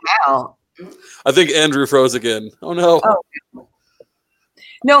rap came out? I think Andrew froze again. Oh no. Oh.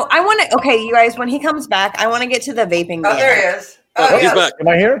 No, I want to. Okay, you guys, when he comes back, I want to get to the vaping. Oh, there he is. Oh, he's back. Am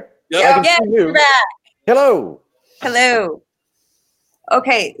I here? Yeah. Yeah, you're back. Hello. Hello.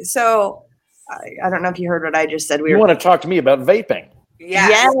 Okay, so I don't know if you heard what I just said. You want to talk to me about vaping?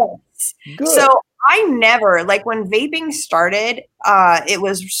 Yes. Good. So I never, when vaping started, it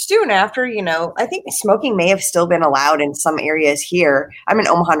was soon after, I think smoking may have still been allowed in some areas here. I'm in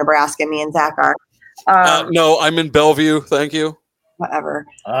Omaha, Nebraska. Me and Zach are. No, I'm in Bellevue. Thank you. Whatever.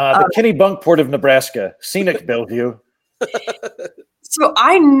 The Kennebunkport of Nebraska. Scenic Bellevue. So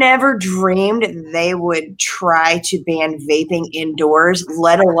I never dreamed they would try to ban vaping indoors,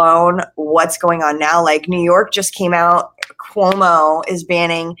 let alone what's going on now. Like New York just came out, Cuomo is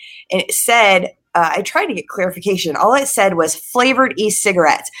banning, and it said, I tried to get clarification. All it said was flavored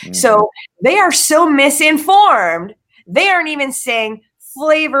e-cigarettes. Mm-hmm. So they are so misinformed. They aren't even saying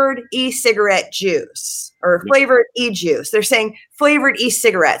flavored e-cigarette juice or flavored e-juice. They're saying flavored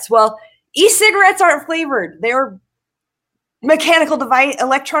e-cigarettes. Well, e-cigarettes aren't flavored. They're electronic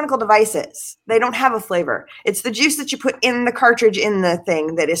devices. They don't have a flavor. It's the juice that you put in the cartridge in the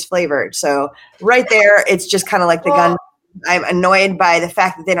thing that is flavored. So right there, it's just kind of like the gun. I'm annoyed by the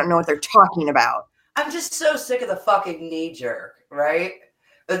fact that they don't know what they're talking about. I'm just so sick of the fucking knee jerk, right?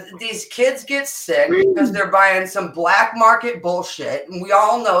 These kids get sick because they're buying some black market bullshit. And we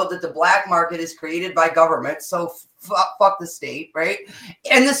all know that the black market is created by government. So fuck the state, right?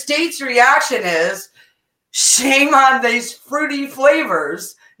 And the state's reaction is, shame on these fruity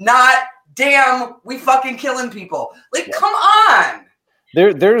flavors, not damn, we fucking killing people. Like, come on.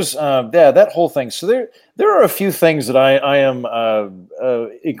 There's that whole thing. So there are a few things that I am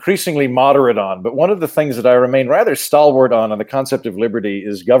increasingly moderate on, but one of the things that I remain rather stalwart on the concept of liberty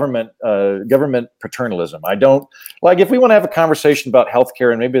is government paternalism. I don't like, if we want to have a conversation about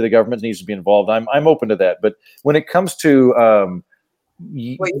healthcare and maybe the government needs to be involved, I'm open to that. But when it comes to what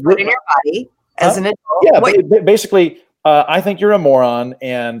you put in your body as an adult, basically. I think you're a moron,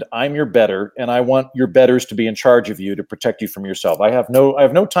 and I'm your better, and I want your betters to be in charge of you to protect you from yourself. I have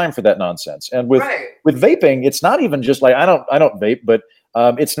no time for that nonsense. And with vaping, it's not even just like I don't vape, but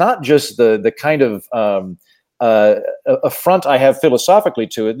it's not just the kind of affront I have philosophically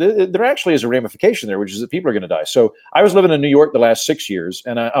to it. There actually is a ramification there, which is that people are going to die. So I was living in New York the last 6 years,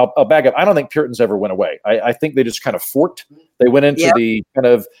 and I'll back up. I don't think Puritans ever went away. I think they just kind of forked. They went into the kind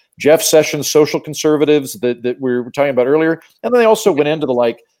of Jeff Sessions social conservatives that we were talking about earlier, and then they also went into the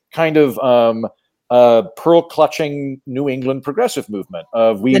like kind of pearl clutching New England progressive movement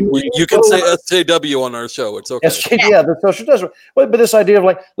of you can say SJW on our show. It's okay. The social justice. But this idea of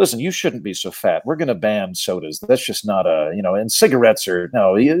like, listen, you shouldn't be so fat. We're going to ban sodas. That's just not and cigarettes are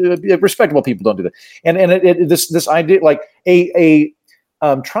respectable people don't do that. And this idea like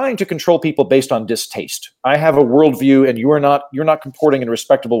trying to control people based on distaste. I have a worldview, and you're not comporting in a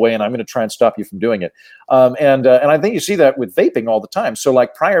respectable way, and I'm going to try and stop you from doing it. And I think you see that with vaping all the time. So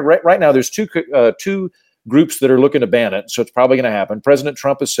like right now, there's two groups that are looking to ban it. So it's probably going to happen. President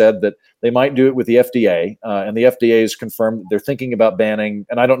Trump has said that they might do it with the FDA, and the FDA has confirmed that they're thinking about banning.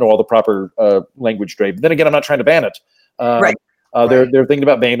 And I don't know all the proper language, Dre. But then again, I'm not trying to ban it. They're thinking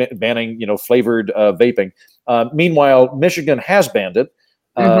about banning flavored vaping. Meanwhile, Michigan has banned it.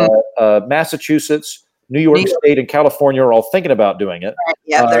 Massachusetts, New York State, and California are all thinking about doing it.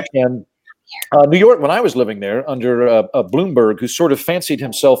 And New York, when I was living there under Bloomberg, who sort of fancied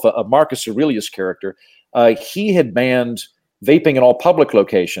himself a Marcus Aurelius character, he had banned vaping in all public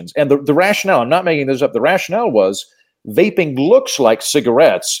locations. And the rationale, I'm not making this up, the rationale was vaping looks like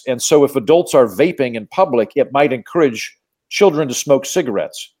cigarettes. And so if adults are vaping in public, it might encourage children to smoke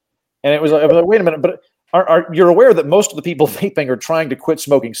cigarettes. And it was like, wait a minute, but you're aware that most of the people vaping are trying to quit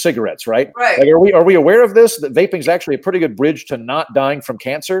smoking cigarettes, right? Right. Like, are we aware of this? That vaping is actually a pretty good bridge to not dying from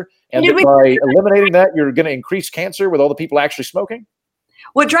cancer, and that by eliminating that, you're going to increase cancer with all the people actually smoking.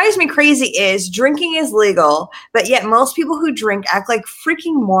 What drives me crazy is drinking is legal, but yet most people who drink act like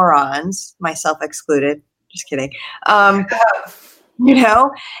freaking morons, myself excluded. Just kidding. But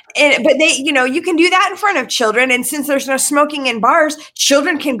they, you can do that in front of children. And since there's no smoking in bars,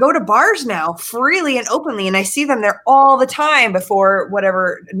 children can go to bars now freely and openly. And I see them there all the time before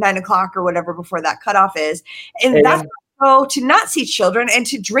whatever 9 o'clock or whatever before that cutoff is. And that's to not see children and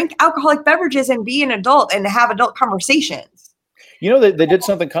to drink alcoholic beverages and be an adult and have adult conversations. They did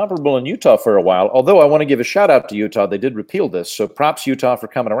something comparable in Utah for a while. Although I want to give a shout out to Utah. They did repeal this. So props Utah for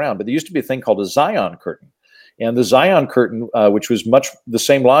coming around. But there used to be a thing called a Zion curtain. And the Zion curtain, which was much the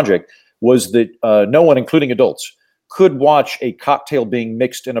same logic, was that no one, including adults, could watch a cocktail being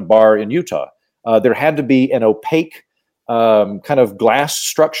mixed in a bar in Utah. There had to be an opaque kind of glass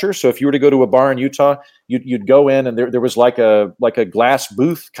structure. So if you were to go to a bar in Utah, you'd go in, and there was like a glass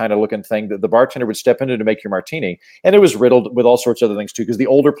booth kind of looking thing that the bartender would step into to make your martini. And it was riddled with all sorts of other things too, because the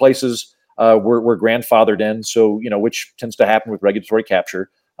older places were grandfathered in. So which tends to happen with regulatory capture.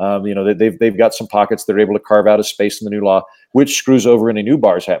 They've got some pockets that are able to carve out a space in the new law, which screws over any new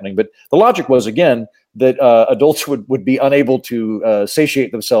bars happening. But the logic was, again, that adults would be unable to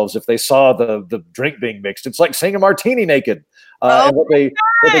satiate themselves if they saw the drink being mixed. It's like saying a martini naked. And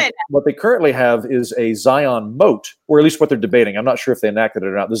what they currently have is a Zion moat, or at least what they're debating. I'm not sure if they enacted it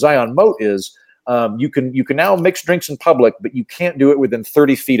or not. The Zion moat is you can now mix drinks in public, but you can't do it within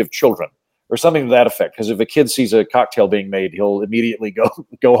 30 feet of children. Or something to that effect, because if a kid sees a cocktail being made, he'll immediately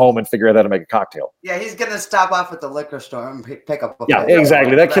go home and figure out how to make a cocktail. Yeah, he's gonna stop off at the liquor store and pick up.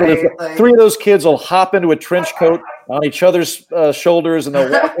 Exactly. That kid, three of those kids will hop into a trench coat on each other's shoulders, and they'll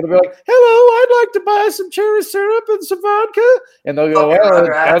walk and be like, "Hello, I'd like to buy some cherry syrup and some vodka," and they'll go, "Well,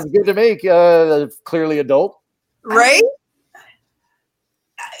 sounds good to me." Clearly adult, right?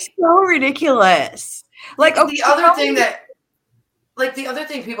 So ridiculous. Like the other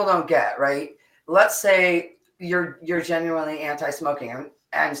thing people don't get, right? Let's say you're genuinely anti-smoking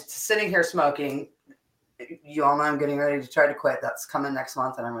and sitting here smoking, you all know I'm getting ready to try to quit. That's coming next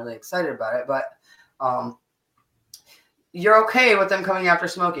month, and I'm really excited about it. But you're okay with them coming after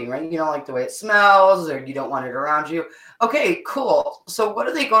smoking, right? You don't like the way it smells, or you don't want it around you. Okay, cool. So what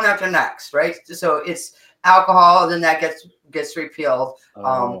are they going after next, right? So it's alcohol, then that gets repealed.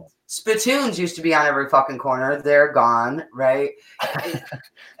 Spittoons used to be on every fucking corner. They're gone, right?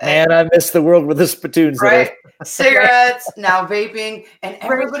 Man, I miss the world with the spittoons. Right? Cigarettes, now vaping, and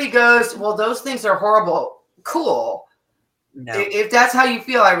everybody goes, well, those things are horrible. Cool. No. If that's how you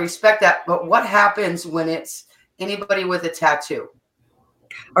feel, I respect that. But what happens when it's anybody with a tattoo?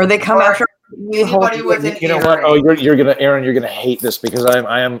 Or they come after anybody with an You know what? Oh, you're gonna, Aaron, you're gonna hate this because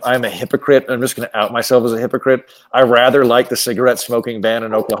I'm a hypocrite. I'm just gonna out myself as a hypocrite. I rather like the cigarette smoking ban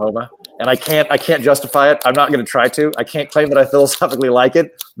in Oklahoma, and I can't justify it. I'm not gonna try to. I can't claim that I philosophically like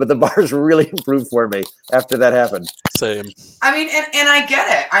it, but the bars really improved for me after that happened. Same. I mean, and I get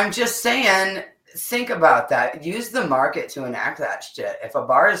it. I'm just saying, think about that. Use the market to enact that shit. If a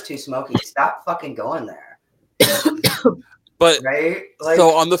bar is too smoky, stop fucking going there. But right?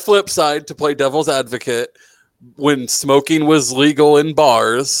 So on the flip side, to play devil's advocate, when smoking was legal in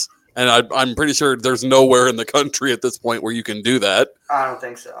bars, and I'm pretty sure there's nowhere in the country at this point where you can do that. I don't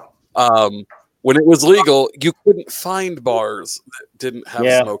think so. When it was legal, you couldn't find bars that didn't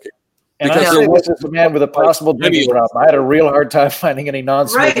have smoking. And because there was a man with a possible drinking problem. I had a real hard time finding any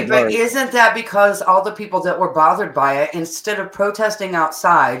non-smoking bars. But isn't that because all the people that were bothered by it, instead of protesting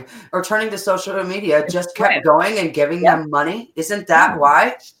outside or turning to social media, just kept going and giving them money? Isn't that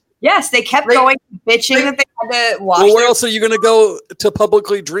why? Yes, they kept going, bitching that they had to watch. Well, where else are you going to go to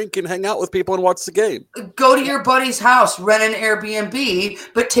publicly drink and hang out with people and watch the game? Go to your buddy's house, rent an Airbnb,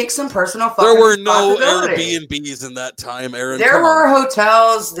 but take some personal fucking There were no responsibility. Airbnbs in that time, Aaron. There were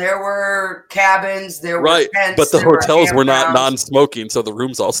hotels, there were cabins, there were tents, but the hotels were not campgrounds. non-smoking, so the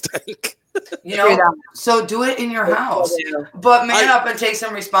rooms all stank. You know, so do it in your house. But man up and take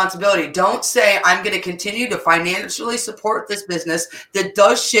some responsibility. Don't say, I'm going to continue to financially support this business that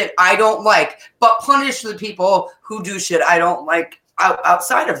does shit I don't like, but punish the people who do shit I don't like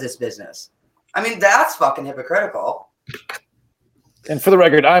outside of this business. I mean, that's fucking hypocritical. And for the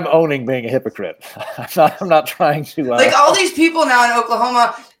record, I'm owning being a hypocrite. I'm not trying to. Like all these people now in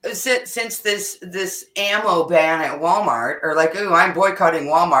Oklahoma, since this ammo ban at Walmart, are like, ooh, I'm boycotting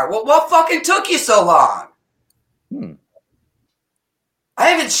Walmart. Well, what fucking took you so long? I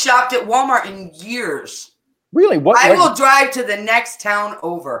haven't shopped at Walmart in years. Really? I will drive to the next town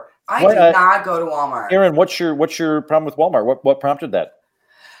over. I do not go to Walmart. Aaron, what's your problem with Walmart? What prompted that?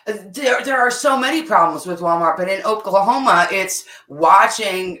 There are so many problems with Walmart, but in Oklahoma, it's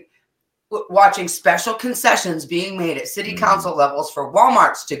watching special concessions being made at city council levels for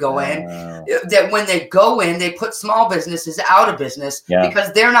Walmarts to go in. That when they go in, they put small businesses out of business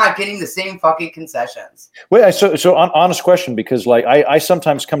because they're not getting the same fucking concessions. Wait, so honest question, because like I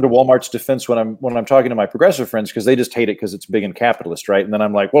sometimes come to Walmart's defense when I'm talking to my progressive friends because they just hate it because it's big and capitalist, right? And then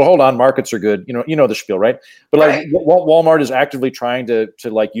I'm like, well, hold on, markets are good, you know the spiel, right? But like Walmart is actively trying to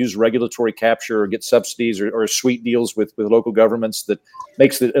like use regulatory capture or get subsidies or sweet deals with local governments that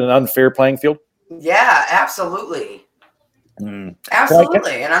makes it an unfair playing field. Yeah, absolutely.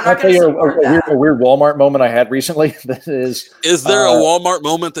 Absolutely. And I'm not going to support that. A weird Walmart moment I had recently. That is there a Walmart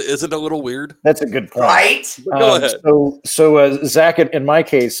moment that isn't a little weird? That's a good point. Right. Go ahead. So Zach, in my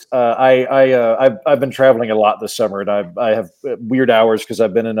case, I've been traveling a lot this summer, and I have weird hours because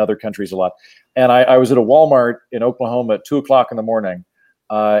I've been in other countries a lot. And I was at a Walmart in Oklahoma at 2:00 in the morning,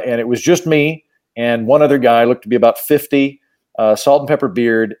 and it was just me and one other guy, looked to be about 50. Salt and pepper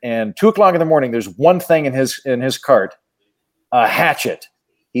beard, and 2:00 in the morning. There's one thing in his cart, a hatchet.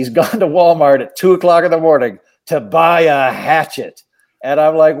 He's gone to Walmart at 2:00 in the morning to buy a hatchet, and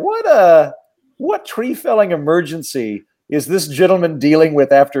I'm like, what tree felling emergency is this gentleman dealing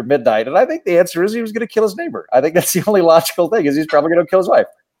with after midnight? And I think the answer is he was going to kill his neighbor. I think that's the only logical thing. Is he's probably going to kill his wife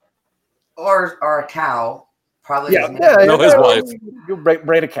or a cow? Probably. His wife. You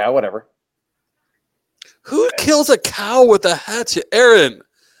braid a cow, whatever. Who kills a cow with a hatchet? Aaron.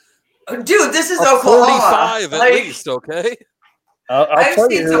 Dude, this is Oklahoma. 45 at least, okay? I've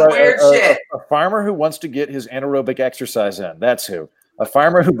seen some weird shit. A farmer who wants to get his anaerobic exercise in. That's who. A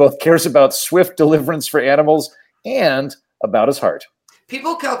farmer who both cares about swift deliverance for animals and about his heart.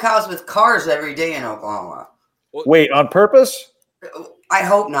 People kill cows with cars every day in Oklahoma. Wait, on purpose? I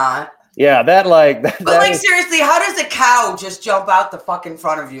hope not. Yeah, that. But seriously, how does a cow just jump out the fucking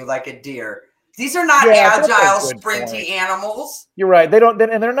front of you like a deer? These are not agile, sprinty animals. You're right. They don't,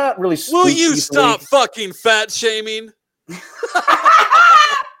 and they're not really. Will you stop fucking fat shaming?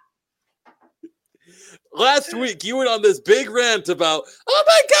 Last week, you went on this big rant about, oh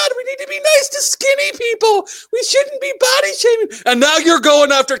my God, we need to be nice to skinny people. We shouldn't be body shaming. And now you're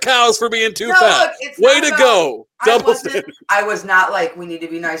going after cows for being too fat. Look, way to go. Double standard. I was not like, we need to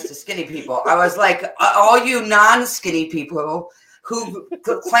be nice to skinny people. I was like, all you non-skinny people who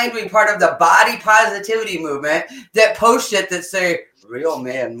claim to be part of the body positivity movement that post shit that say real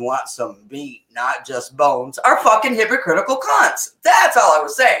men want some meat, not just bones, are fucking hypocritical cunts. That's all I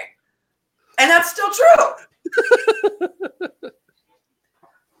was saying. And that's still true.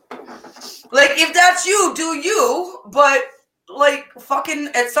 Like, if that's you, do you, but like fucking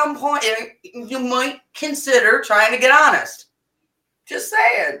at some point you might consider trying to get honest. Just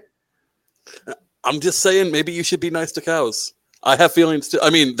saying. I'm just saying maybe you should be nice to cows. I have feelings too. I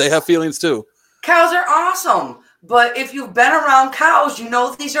mean, they have feelings too. Cows are awesome, but if you've been around cows, you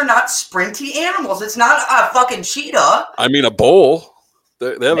know these are not sprinty animals. It's not a fucking cheetah. I mean, a bull.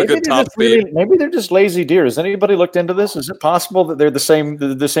 They have a good top speed. Maybe they're just lazy deer. Has anybody looked into this? Is it possible that they're the same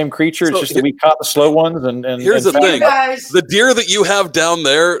creature? It's just that we caught the slow ones. And here's the thing: guys. The deer that you have down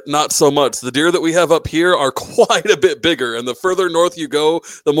there, not so much. The deer that we have up here are quite a bit bigger. And the further north you go,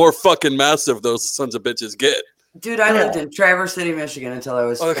 the more fucking massive those sons of bitches get. Dude, I lived in Traverse City, Michigan until I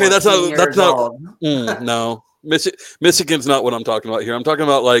was okay. That's not. No, Michigan's not what I'm talking about here. I'm talking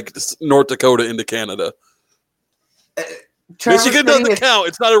about like North Dakota into Canada. Michigan doesn't count.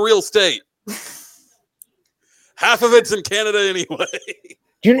 It's not a real state. Half of it's in Canada anyway.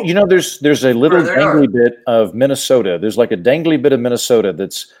 You know, there's a little dangly bit of Minnesota. There's like a dangly bit of Minnesota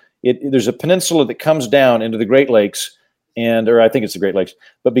there's a peninsula that comes down into the Great Lakes, or I think it's the Great Lakes.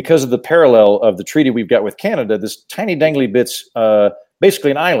 But because of the parallel of the treaty we've got with Canada, this tiny dangly bit's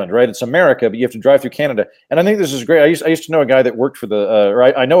basically an island, right? It's America, but you have to drive through Canada. And I think this is great. I used to know a guy that worked for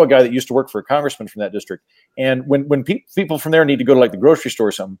I know a guy that used to work for a congressman from that district. And when people from there need to go to like the grocery store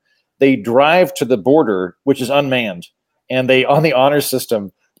or something, they drive to the border, which is unmanned. And they, on the honor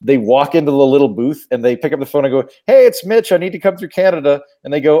system, they walk into the little booth and they pick up the phone and go, "Hey, it's Mitch. I need to come through Canada."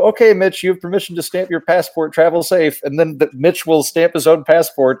 And they go, "Okay, Mitch, you have permission to stamp your passport. Travel safe." And then Mitch will stamp his own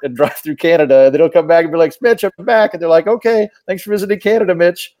passport and drive through Canada. And then he'll come back and be like, "Mitch, I'm back." And they're like, "Okay, thanks for visiting Canada,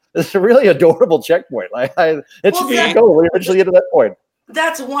 Mitch." It's a really adorable checkpoint. It should be a goal when you eventually get to that point.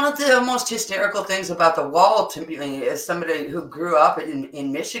 That's one of the most hysterical things about the wall to me as somebody who grew up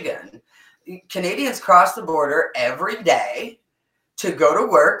in Michigan. Canadians cross the border every day to go to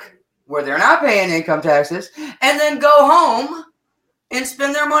work where they're not paying income taxes and then go home and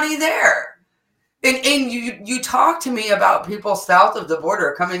spend their money there. And you talk to me about people south of the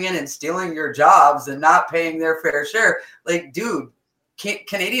border coming in and stealing your jobs and not paying their fair share. Like, dude,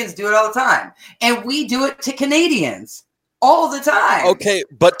 Canadians do it all the time. And we do it to Canadians all the time. Okay,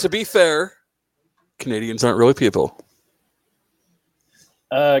 but to be fair, Canadians aren't really people.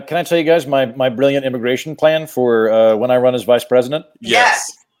 Can I tell you guys my brilliant immigration plan for when I run as vice president? Yes.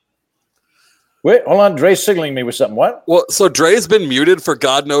 Wait, hold on. Dre's signaling me with something. What? Well, so Dre's been muted for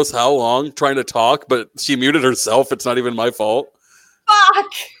God knows how long trying to talk, but she muted herself. It's not even my fault.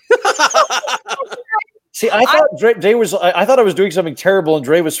 Fuck. See, I thought Dre was. I thought I was doing something terrible, and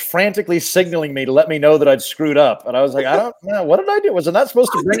Dre was frantically signaling me to let me know that I'd screwed up. And I was like, I don't know. What did I do? Was I not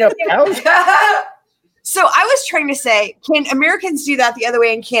supposed to bring up cows? So I was trying to say, can Americans do that the other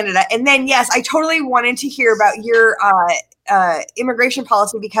way in Canada? And then, yes, I totally wanted to hear about your immigration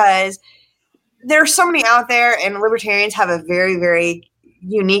policy because there are so many out there, and libertarians have a very, very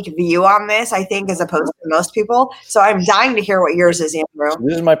unique view on this, I think, as opposed to most people. So I'm dying to hear what yours is, Andrew. So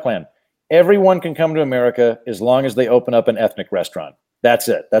this is my plan. Everyone can come to America as long as they open up an ethnic restaurant. That's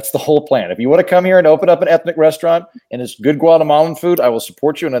it. That's the whole plan. If you want to come here and open up an ethnic restaurant and it's good Guatemalan food, I will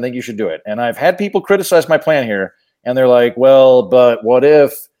support you, and I think you should do it. And I've had people criticize my plan here, and they're like, "Well, but what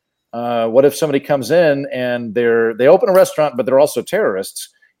if somebody comes in and they open a restaurant, but they're also terrorists?"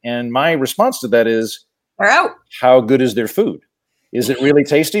 And my response to that is, "They're out. How good is their food? Is it really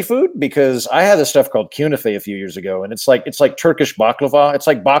tasty food? Because I had this stuff called künefe a few years ago, and it's like Turkish baklava. It's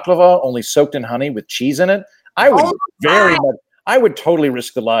like baklava only soaked in honey with cheese in it. I would totally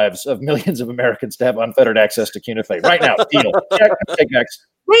risk the lives of millions of Americans to have unfettered access to künefe right now. Deal. Take next.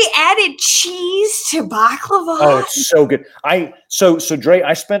 They added cheese to baklava. Oh, it's so good. So Dre,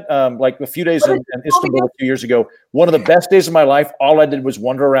 I spent like a few days in Istanbul a few years ago. One of the best days of my life. All I did was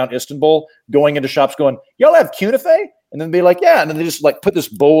wander around Istanbul, going into shops, going, "Y'all have künefe?" And then be like, "Yeah." And then they just like put this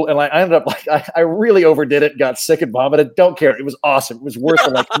bowl, and I ended up like I really overdid it, got sick and vomited. Don't care. It was awesome. It was worth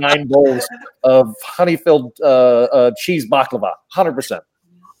the like 9 bowls of honey-filled cheese baklava, 100%.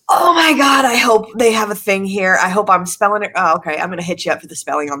 Oh my God. I hope they have a thing here. I hope I'm spelling it. Oh, okay. I'm going to hit you up for the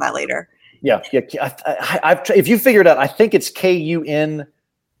spelling on that later. Yeah. If you figure it out, I think it's KUNUFE,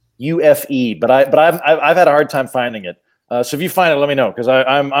 but I've had a hard time finding it. So if you find it, let me know because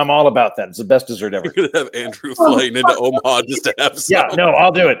I'm all about that. It's the best dessert ever. You're gonna have Andrew flying into Omaha just to have some. Yeah, no,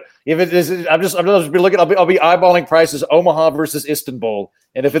 I'll do it. If it is, I'm just be looking. I'll be eyeballing prices: Omaha versus Istanbul.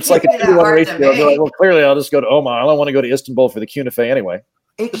 And if it's like a 2-to-1 ratio, I'll be like, well, clearly I'll just go to Omaha. I don't want to go to Istanbul for the kunafe anyway.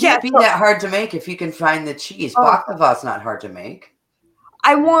 It can't be that hard to make if you can find the cheese. Baklava's not hard to make.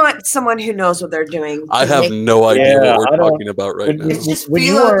 I want someone who knows what they're doing. I have no idea what we're talking about right now. It's just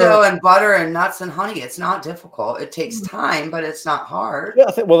phyllo dough and butter and nuts and honey. It's not difficult. It takes time, but it's not hard. Yeah,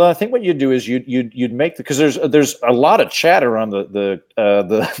 I think what you'd do is you'd make because there's a lot of chatter on the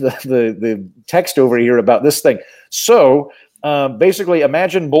text over here about this thing. So basically,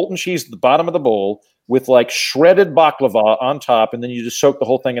 imagine molten cheese at the bottom of the bowl with like shredded baklava on top, and then you just soak the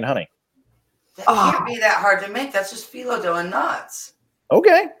whole thing in honey. That can't be that hard to make. That's just phyllo dough and nuts.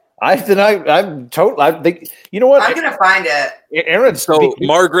 Okay. I think you know what? I'm gonna find it. Aaron, so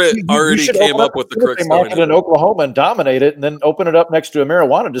Margaret already came up with the correct market in Oklahoma and dominate it, and then open it up next to a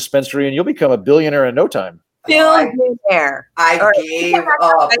marijuana dispensary, and you'll become a billionaire in no time. Billionaire. I gave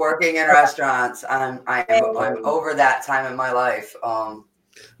up working in restaurants. I'm over that time in my life.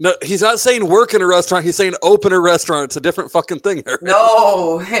 No, he's not saying work in a restaurant. He's saying open a restaurant. It's a different fucking thing.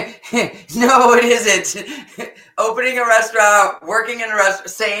 No, no, it isn't. Opening a restaurant, working in a restaurant,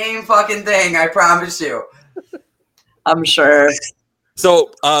 same fucking thing. I promise you. I'm sure.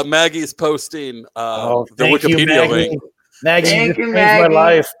 So Maggie's posting the Wikipedia link. Maggie, you changed my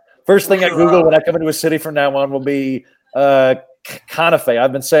life. First thing I Google when I come into a city from now on will be Kanafe.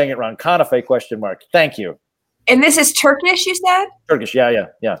 I've been saying it wrong. Kanafe ? Thank you. And this is Turkish, you said? Turkish, yeah.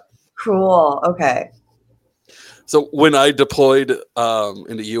 Cool. Okay. So when I deployed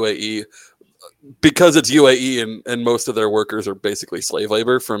into UAE, because it's UAE and most of their workers are basically slave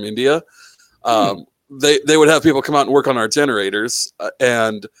labor from India, they would have people come out and work on our generators,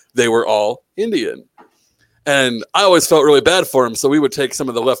 and they were all Indian. And I always felt really bad for them, so we would take some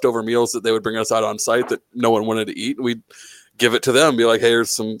of the leftover meals that they would bring us out on site that no one wanted to eat, and we'd give it to them, be like, hey, here's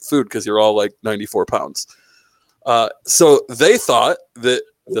some food because you're all like 94 pounds. So they thought that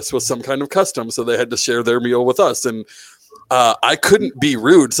this was some kind of custom, so they had to share their meal with us. And I couldn't be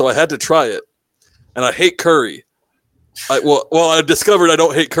rude, so I had to try it. And I hate curry. I discovered I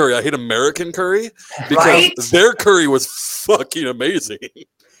don't hate curry. I hate American curry because their curry was fucking amazing.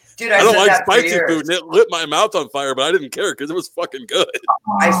 Dude, I don't like spicy food, and it lit my mouth on fire, but I didn't care because it was fucking good.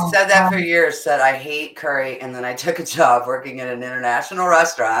 I said that for years, said I hate curry, and then I took a job working at an international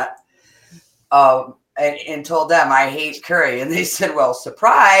restaurant and told them I hate curry. And they said, well,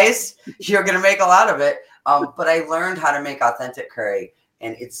 surprise, you're going to make a lot of it. But I learned how to make authentic curry,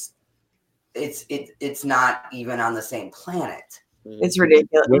 and it's not even on the same planet. It's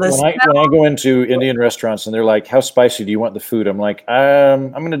ridiculous. When I go into Indian restaurants and they're like, how spicy do you want the food? I'm like,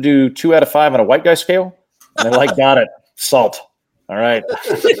 I'm going to do 2 out of 5 on a white guy scale. And they're like, got it. Salt. All right.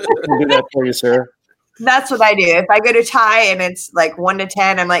 I'll do that for you, sir. That's what I do. If I go to Thai and it's like 1 to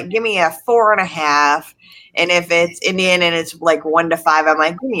 10, I'm like, give me a 4.5. And if it's Indian and it's like 1 to 5, I'm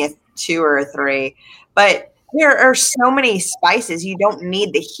like, give me a 2 or a 3. But there are so many spices. You don't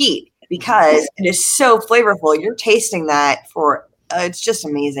need the heat because it is so flavorful. You're tasting that for it's just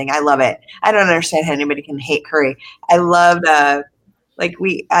amazing. I love it. I don't understand how anybody can hate curry. I loved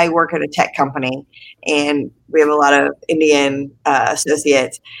I work at a tech company and we have a lot of Indian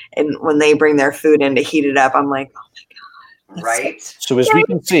associates, and when they bring their food in to heat it up, I'm like, oh my God. Right. So as we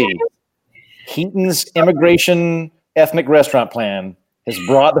can see, Heaton's immigration ethnic restaurant plan has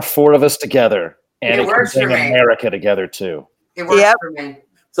brought the 4 of us together, and it can bring America together too. It works for me.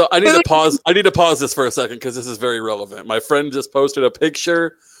 So I need to pause. I need to pause this for a second because this is very relevant. My friend just posted a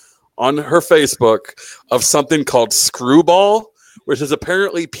picture on her Facebook of something called Screwball, which is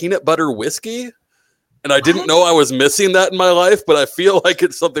apparently peanut butter whiskey. And I didn't know I was missing that in my life, but I feel like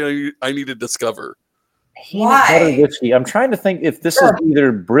it's something I need to discover. Peanut butter whiskey. I'm trying to think if this is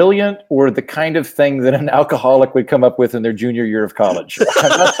either brilliant or the kind of thing that an alcoholic would come up with in their junior year of college.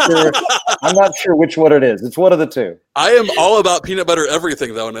 I'm not sure which one it is. It's one of the two. I am all about peanut butter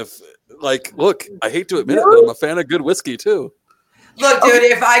everything, though. And look, I hate to admit it, but I'm a fan of good whiskey, too. Look, dude,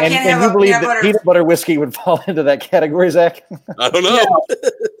 if I can't have a peanut butter whiskey would fall into that category, Zach? I don't know.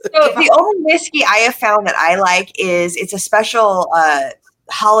 So the only whiskey I have found that I like it's a special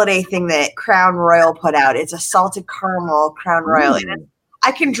holiday thing that Crown Royal put out. It's a salted caramel Crown Royal. And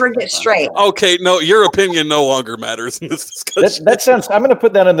I can drink it straight. Okay, no, your opinion no longer matters in this discussion. That sounds. I'm going to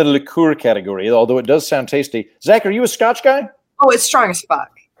put that in the liqueur category, although it does sound tasty. Zach, are you a Scotch guy? Oh, it's strong as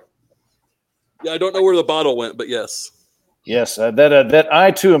fuck. Yeah, I don't know where the bottle went, but yes. Yes, that I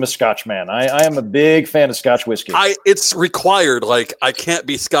too am a Scotch man. I am a big fan of Scotch whiskey. It's required. Like I can't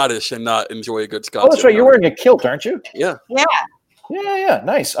be Scottish and not enjoy a good Scotch. Oh, that's right. You're wearing a kilt, aren't you? Yeah. Yeah.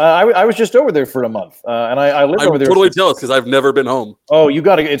 Nice. I was just over there for a month, and I lived over there. I'm totally jealous because I've never been home. Oh, you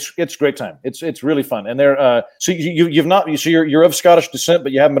got to. It's a great time. It's really fun. And they're so you've not. So you're of Scottish descent,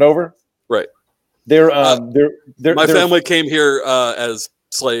 but you haven't been over. Right. My family came here as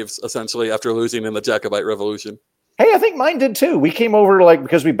slaves, essentially, after losing in the Jacobite Revolution. Hey, I think mine did too. We came over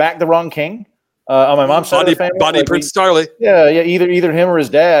because we backed the wrong king on my mom's side of the family. Bonnie Prince Charlie. Yeah, either him or his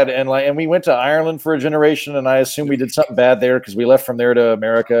dad, and we went to Ireland for a generation, and I assume we did something bad there because we left from there to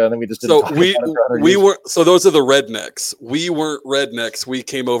America, and then we just didn't. So we were. So those are the rednecks. We weren't rednecks. We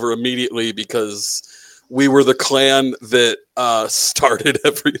came over immediately because we were the clan that started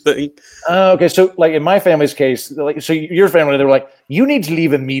everything. Okay, so like in my family's case, so your family, they were like, you need to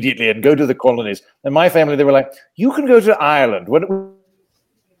leave immediately and go to the colonies. And my family, they were like, you can go to Ireland. We'll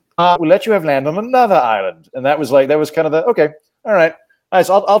let you have land on another island. And that was kind of okay, all right. Nice,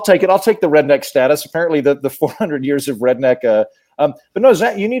 I'll take it. I'll take the redneck status. Apparently the 400 years of redneck. But no,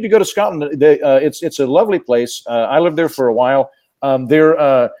 Zach, you need to go to Scotland. It's a lovely place. I lived there for a while.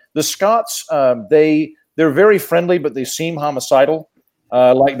 The Scots, they're very friendly, but they seem homicidal.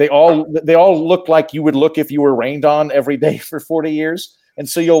 Like they all look like you would look if you were rained on every day for 40 years. And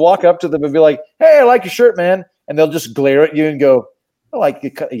so you'll walk up to them and be like, "Hey, I like your shirt, man." And they'll just glare at you and go, "I like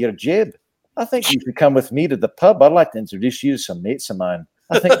your jib. I think you should come with me to the pub. I'd like to introduce you to some mates of mine.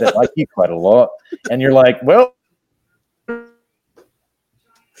 I think they like you quite a lot." And you're like, "Well, no,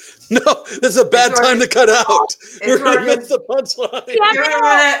 this is a bad time to cut out. We're going to miss the punchline.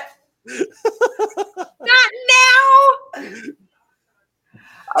 Not now.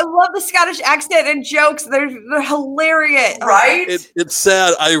 I love the Scottish accent and jokes. They're hilarious, right? It's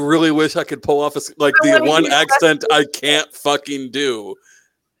sad. I really wish I could pull off the one accent I can't fucking do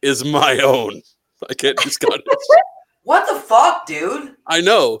is my own. I can't do Scottish. What the fuck, dude? I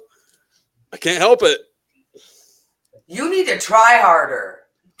know. I can't help it. You need to try harder.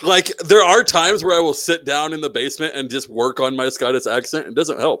 Like there are times where I will sit down in the basement and just work on my Scottish accent. It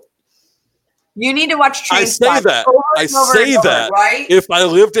doesn't help. You need to watch Train I say that. Right? If I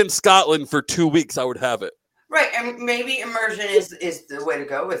lived in Scotland for 2 weeks, I would have it. Right, and maybe immersion is the way to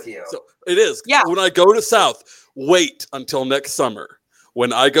go with you. So it is. Yeah. When I go to South, wait until next summer.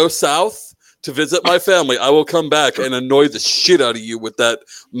 When I go South to visit my family, I will come back and annoy the shit out of you with that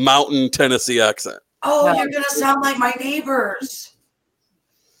mountain Tennessee accent. Oh, you're gonna sound like my neighbors.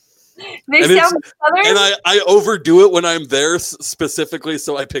 They sound southern. And I overdo it when I'm there specifically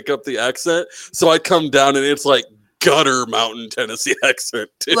so I pick up the accent. So I come down and it's like gutter mountain Tennessee accent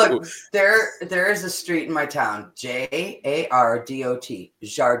too. Look, there is a street in my town, Jardot,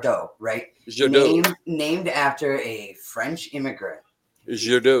 Jardot, right? Jardot. Named after a French immigrant.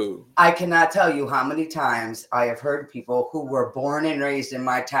 Jardot. I cannot tell you how many times I have heard people who were born and raised in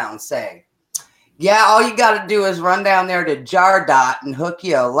my town say, "Yeah, all you got to do is run down there to Jardot and hook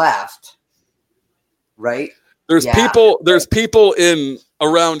you a left." Right? There's people in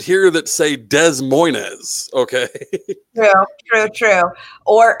around here that say Des Moines, okay? True.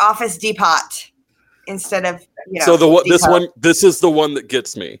 Or Office Depot instead of, So this is the one that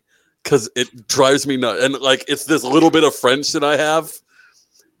gets me because it drives me nuts. And like it's this little bit of French that I have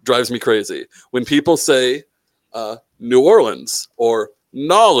drives me crazy. When people say New Orleans or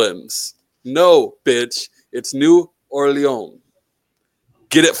Nolans. No, bitch. It's New Orleans.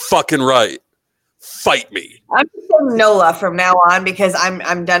 Get it fucking right. Fight me. I'm saying NOLA from now on because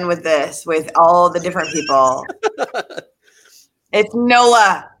I'm done with this with all the different people. It's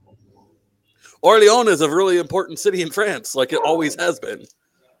NOLA. Orléans is a really important city in France, like it always has been.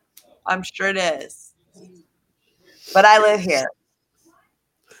 I'm sure it is. But I live here.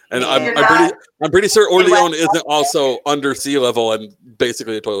 And I'm pretty sure Orléans isn't also under sea level and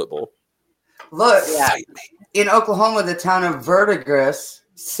basically a toilet bowl. Look, in Oklahoma, the town of Verdigris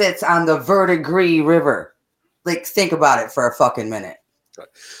sits on the Verdigris River. Like, think about it for a fucking minute.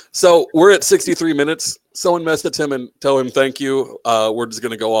 So we're at 63 minutes. Someone message him and tell him thank you. We're just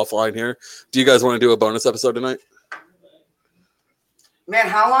going to go offline here. Do you guys want to do a bonus episode tonight? Man,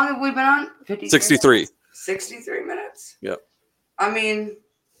 how long have we been on? 63. Minutes? 63 minutes? Yep. I mean,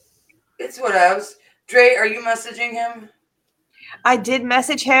 it's what else. Dre, are you messaging him? I did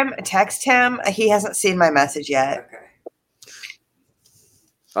message him, text him. He hasn't seen my message yet. Okay.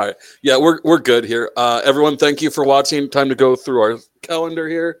 All right. Yeah, we're good here. Everyone, thank you for watching. Time to go through our calendar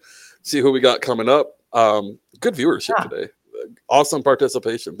here, see who we got coming up. Good viewership today. Awesome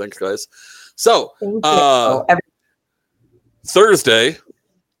participation. Thanks, guys. So, Thursday,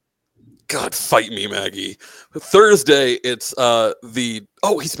 God, fight me, Maggie. Thursday, it's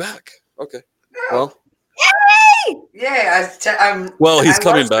he's back. Okay. Well. Yeah, he's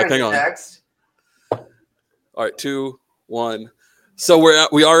coming back. Hang on. Next. All right, 2, 1. So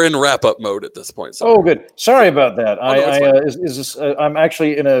we are in wrap up mode at this point. So. Oh, good. Sorry about that. I'm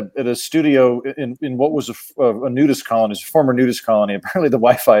actually in a studio in what was a nudist colony, a former nudist colony. Apparently, the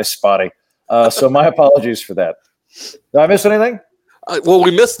Wi-Fi is spotty. So my apologies for that. Did I miss anything? Well,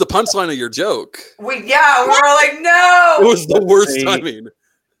 we missed the punchline of your joke. We were like, no. It was the worst timing.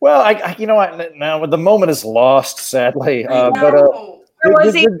 Well, I you know what? Now the moment is lost, sadly. But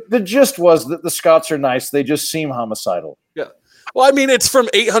the gist was that the Scots are nice. They just seem homicidal. Yeah. Well, I mean, it's from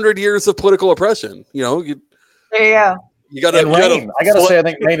 800 years of political oppression. You know, there you go. You got to rain. I got to say, I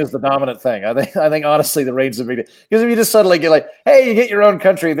think rain is the dominant thing. I think honestly, the rain's a big deal because if you just suddenly get like, hey, you get your own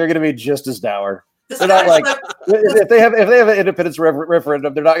country, they're going to be just as dour. They're not like if they have an independence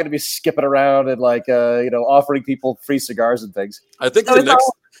referendum, they're not going to be skipping around and like offering people free cigars and things. I think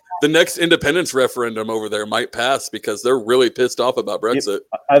the next independence referendum over there might pass because they're really pissed off about Brexit.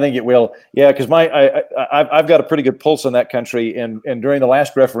 I think it will. Yeah, because I've got a pretty good pulse on that country. And during the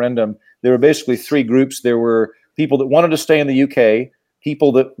last referendum, there were basically 3 groups. There were people that wanted to stay in the UK,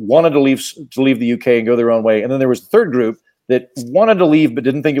 people that wanted to leave the UK and go their own way. And then there was the third group that wanted to leave but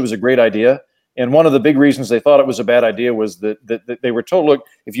didn't think it was a great idea. And one of the big reasons they thought it was a bad idea was that they were told, look,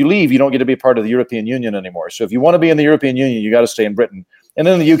 if you leave, you don't get to be part of the European Union anymore. So if you want to be in the European Union, you got to stay in Britain. And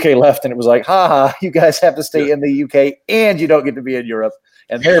then the UK left, and it was like, you guys have to stay in the UK, and you don't get to be in Europe.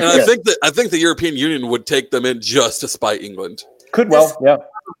 And I think the European Union would take them in just to spite England. Yeah.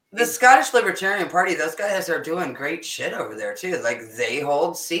 The Scottish Libertarian Party, those guys are doing great shit over there too. Like they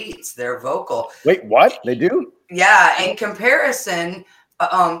hold seats, they're vocal. Wait, what? They do? Yeah. In comparison,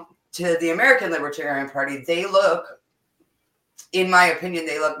 to the American Libertarian Party, they look, in my opinion,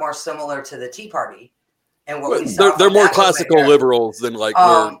 more similar to the Tea Party. And what they're more classical liberals than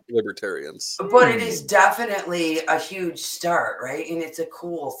we're libertarians. But it is definitely a huge start, right? And it's a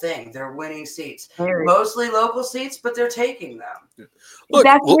cool thing. They're winning seats, mostly local seats, but they're taking them. Look,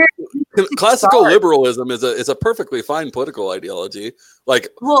 classical liberalism is a perfectly fine political ideology.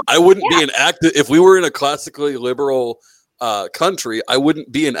 I wouldn't be an active if we were in a classically liberal country. I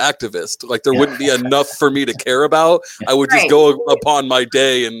wouldn't be an activist. There wouldn't be enough for me to care about. I would just go upon my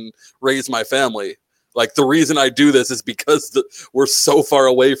day and raise my family. The reason I do this is because we're so far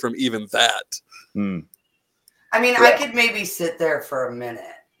away from even that. I mean, I could maybe sit there for a minute.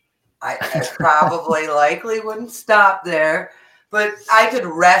 I probably likely wouldn't stop there, but I could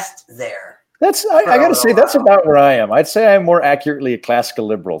rest there. I got to say, that's about where I am. I'd say I'm more accurately a classical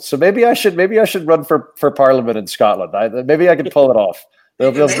liberal. So maybe I should run for Parliament in Scotland. Maybe I could pull it off.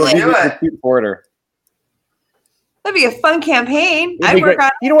 They'll do it. Order. That'd be a fun campaign.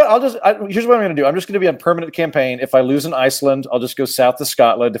 You know what? Here's what I'm going to do. I'm just going to be on permanent campaign. If I lose in Iceland, I'll just go south to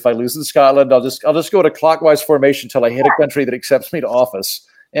Scotland. If I lose in Scotland, I'll just go to clockwise formation until I hit a country that accepts me to office,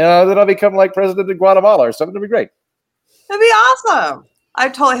 and then I'll become like president of Guatemala or something. It'll be great. That'd be awesome.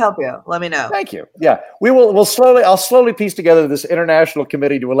 I'd totally help you. Let me know. Thank you. Yeah, I'll slowly piece together this international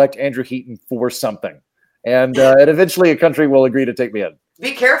committee to elect Andrew Heaton for something, and eventually a country will agree to take me in.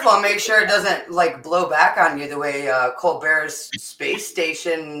 Be careful and make sure it doesn't blow back on you the way Colbert's space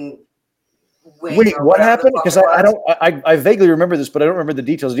station. Wait, what happened? Because I vaguely remember this, but I don't remember the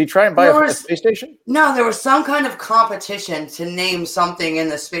details. Did he try and buy a space station? No, there was some kind of competition to name something in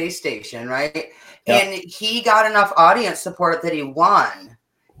the space station, right? Yeah. And he got enough audience support that he won.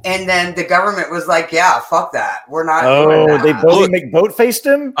 And then the government was like, "Yeah, fuck that. We're not." Oh, they Bodie McBoatfaced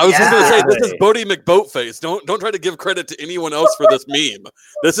him. I was just going to say, this is Bodie McBoatface. Don't try to give credit to anyone else for this meme.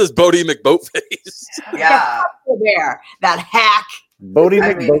 This is Bodie McBoatface. Yeah, that hack. Bodie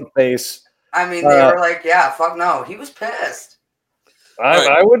McBoatface. I mean, they were like, "Yeah, fuck no." He was pissed.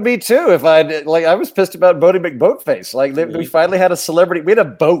 I would be too if I was pissed about Bodie McBoatface. We finally had a celebrity. We had a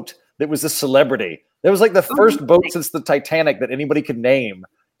boat that was a celebrity. That was the first boat since the Titanic that anybody could name.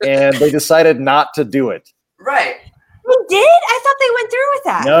 And they decided not to do it. Right. They did? I thought they went through with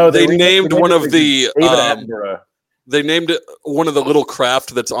that. No, they named one of the they named it one of the little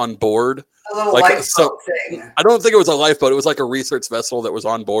craft that's on board. A little lifeboat thing. I don't think it was a lifeboat. It was a research vessel that was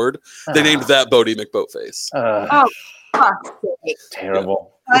on board. They named that Bodie McBoatface.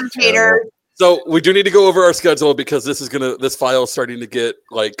 Terrible. Terrible. So we do need to go over our schedule because this file is starting to get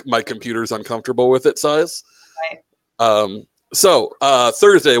my computer's uncomfortable with its size. Right. So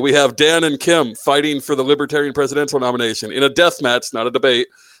Thursday we have Dan and Kim fighting for the Libertarian presidential nomination in a death match, not a debate.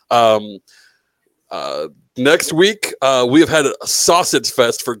 Next week, we have had a sausage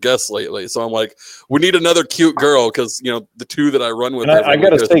fest for guests lately. So I'm like, we need another cute girl because, the two that I run with. And I got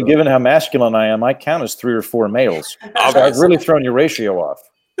to say, given how masculine I am, I count as 3 or 4 males. So I've really thrown your ratio off.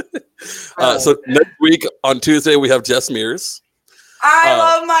 So next week on Tuesday, we have Jess Mears. I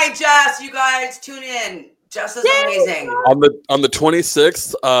love my Jess. You guys tune in. Jess is amazing. On the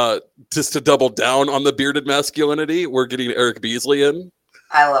 26th, just to double down on the bearded masculinity, we're getting Eric Beasley in.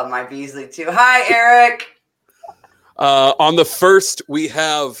 I love my Beasley too. Hi, Eric. On the 1st, we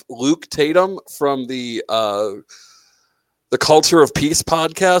have Luke Tatum from the Culture of Peace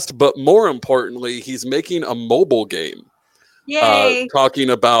podcast, but more importantly, he's making a mobile game. Yay!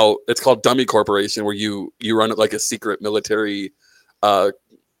 Talking about, it's called Dummy Corporation, where you run it like a secret military.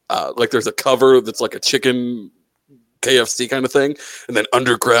 Like there's a cover that's like a chicken KFC kind of thing, and then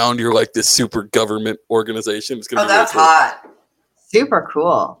underground you're like this super government organization. It's gonna be that's really cool. hot. Super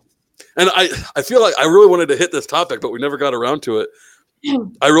cool. And I feel like I really wanted to hit this topic, but we never got around to it.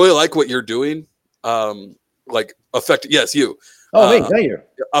 I really like what you're doing. Like yes, you. Oh, me, thank you.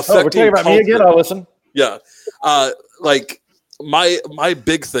 We're talking about me again. I'll listen. Yeah. Like my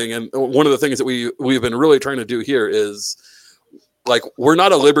big thing, and one of the things that we've been really trying to do here is, like, we're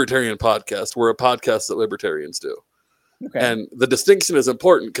not a libertarian podcast. We're a podcast that libertarians do. Okay. And the distinction is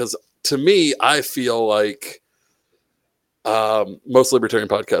important because, to me, I feel like most libertarian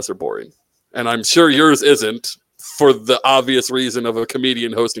podcasts are boring. And I'm sure yours isn't, for the obvious reason of a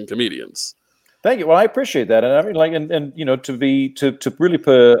comedian hosting comedians. Thank you. Well, I appreciate that. And I mean, like, and to really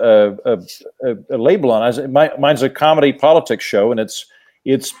put a label on it, mine's a comedy politics show, and it's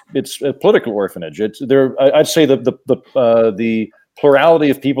a political orphanage. I'd say the plurality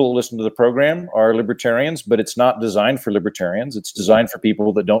of people who listen to the program are libertarians, but it's not designed for libertarians. It's designed for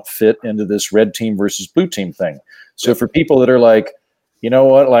people that don't fit into this red team versus blue team thing. So for people that are like, you know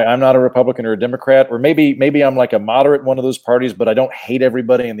what, like, I'm not a Republican or a Democrat, or maybe I'm like a moderate one of those parties, but I don't hate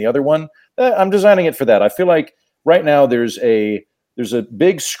everybody in the other one. I'm designing it for that. I feel like right now there's a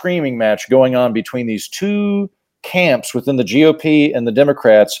big screaming match going on between these two camps within the GOP and the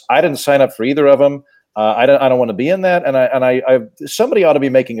Democrats. I didn't sign up for either of them. I don't want to be in that. And I somebody ought to be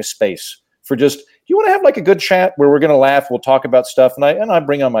making a space for just, you want to have like a good chat where we're going to laugh, we'll talk about stuff. And I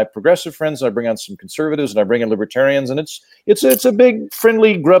bring on my progressive friends, and I bring on some conservatives, and I bring in libertarians, and it's a big,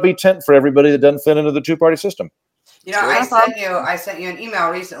 friendly, grubby tent for everybody that doesn't fit into the two-party system. You know, I sent you an email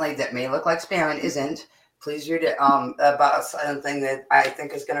recently that may look like spam and isn't. Please read it about something that I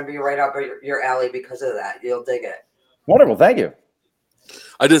think is going to be right up your alley because of that. You'll dig it. Wonderful. Thank you.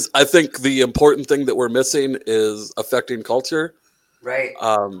 I think the important thing that we're missing is affecting culture. Right.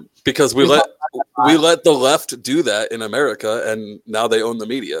 Because we let the left do that in America, and now they own the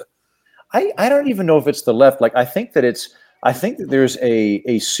media. I don't even know if it's the left. Like, I think that there's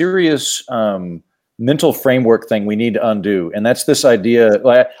a serious mental framework thing we need to undo, and that's this idea.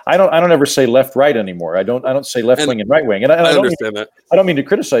 Like, I don't ever say left right anymore. I don't say left wing and right wing. And I understand that. I don't mean to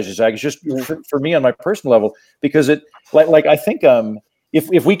criticize you, Zach. It's just for me on my personal level, because it like I think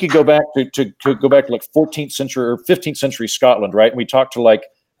if we could go back to like 14th century or 15th century Scotland, right? And we talked to like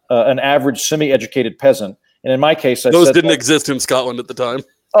an average semi-educated peasant, and in my case, those didn't exist in Scotland at the time.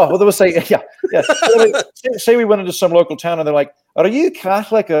 Oh, well, they would say, yeah. Say we went into some local town, and they're like, "Are you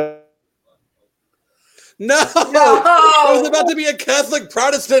Catholic?" No, it was about to be a Catholic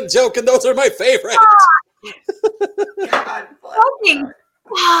Protestant joke, and those are my favorite. God, God,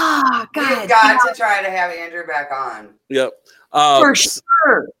 we've got to try to have Andrew back on. Yep. For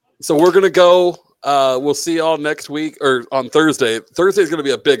sure. So we're gonna go. We'll see y'all next week or on Thursday. Thursday is gonna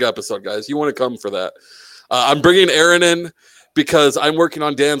be a big episode, guys. You want to come for that? I'm bringing Aaron in because I'm working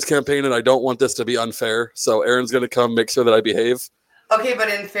on Dan's campaign, and I don't want this to be unfair. So Aaron's gonna come make sure that I behave. Okay, but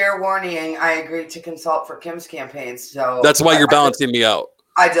in fair warning, I agreed to consult for Kim's campaign, so that's why you're balancing me out.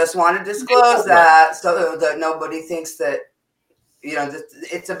 I just want to disclose that so that nobody thinks that,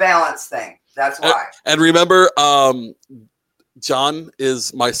 it's a balance thing. That's why. And remember, John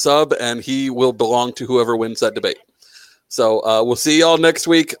is my sub, and he will belong to whoever wins that debate. So we'll see y'all next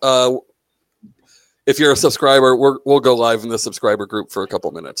week. If you're a subscriber, we'll go live in the subscriber group for a couple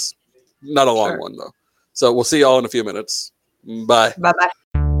minutes. Not a long one, though. So we'll see y'all in a few minutes. Bye. Bye-bye.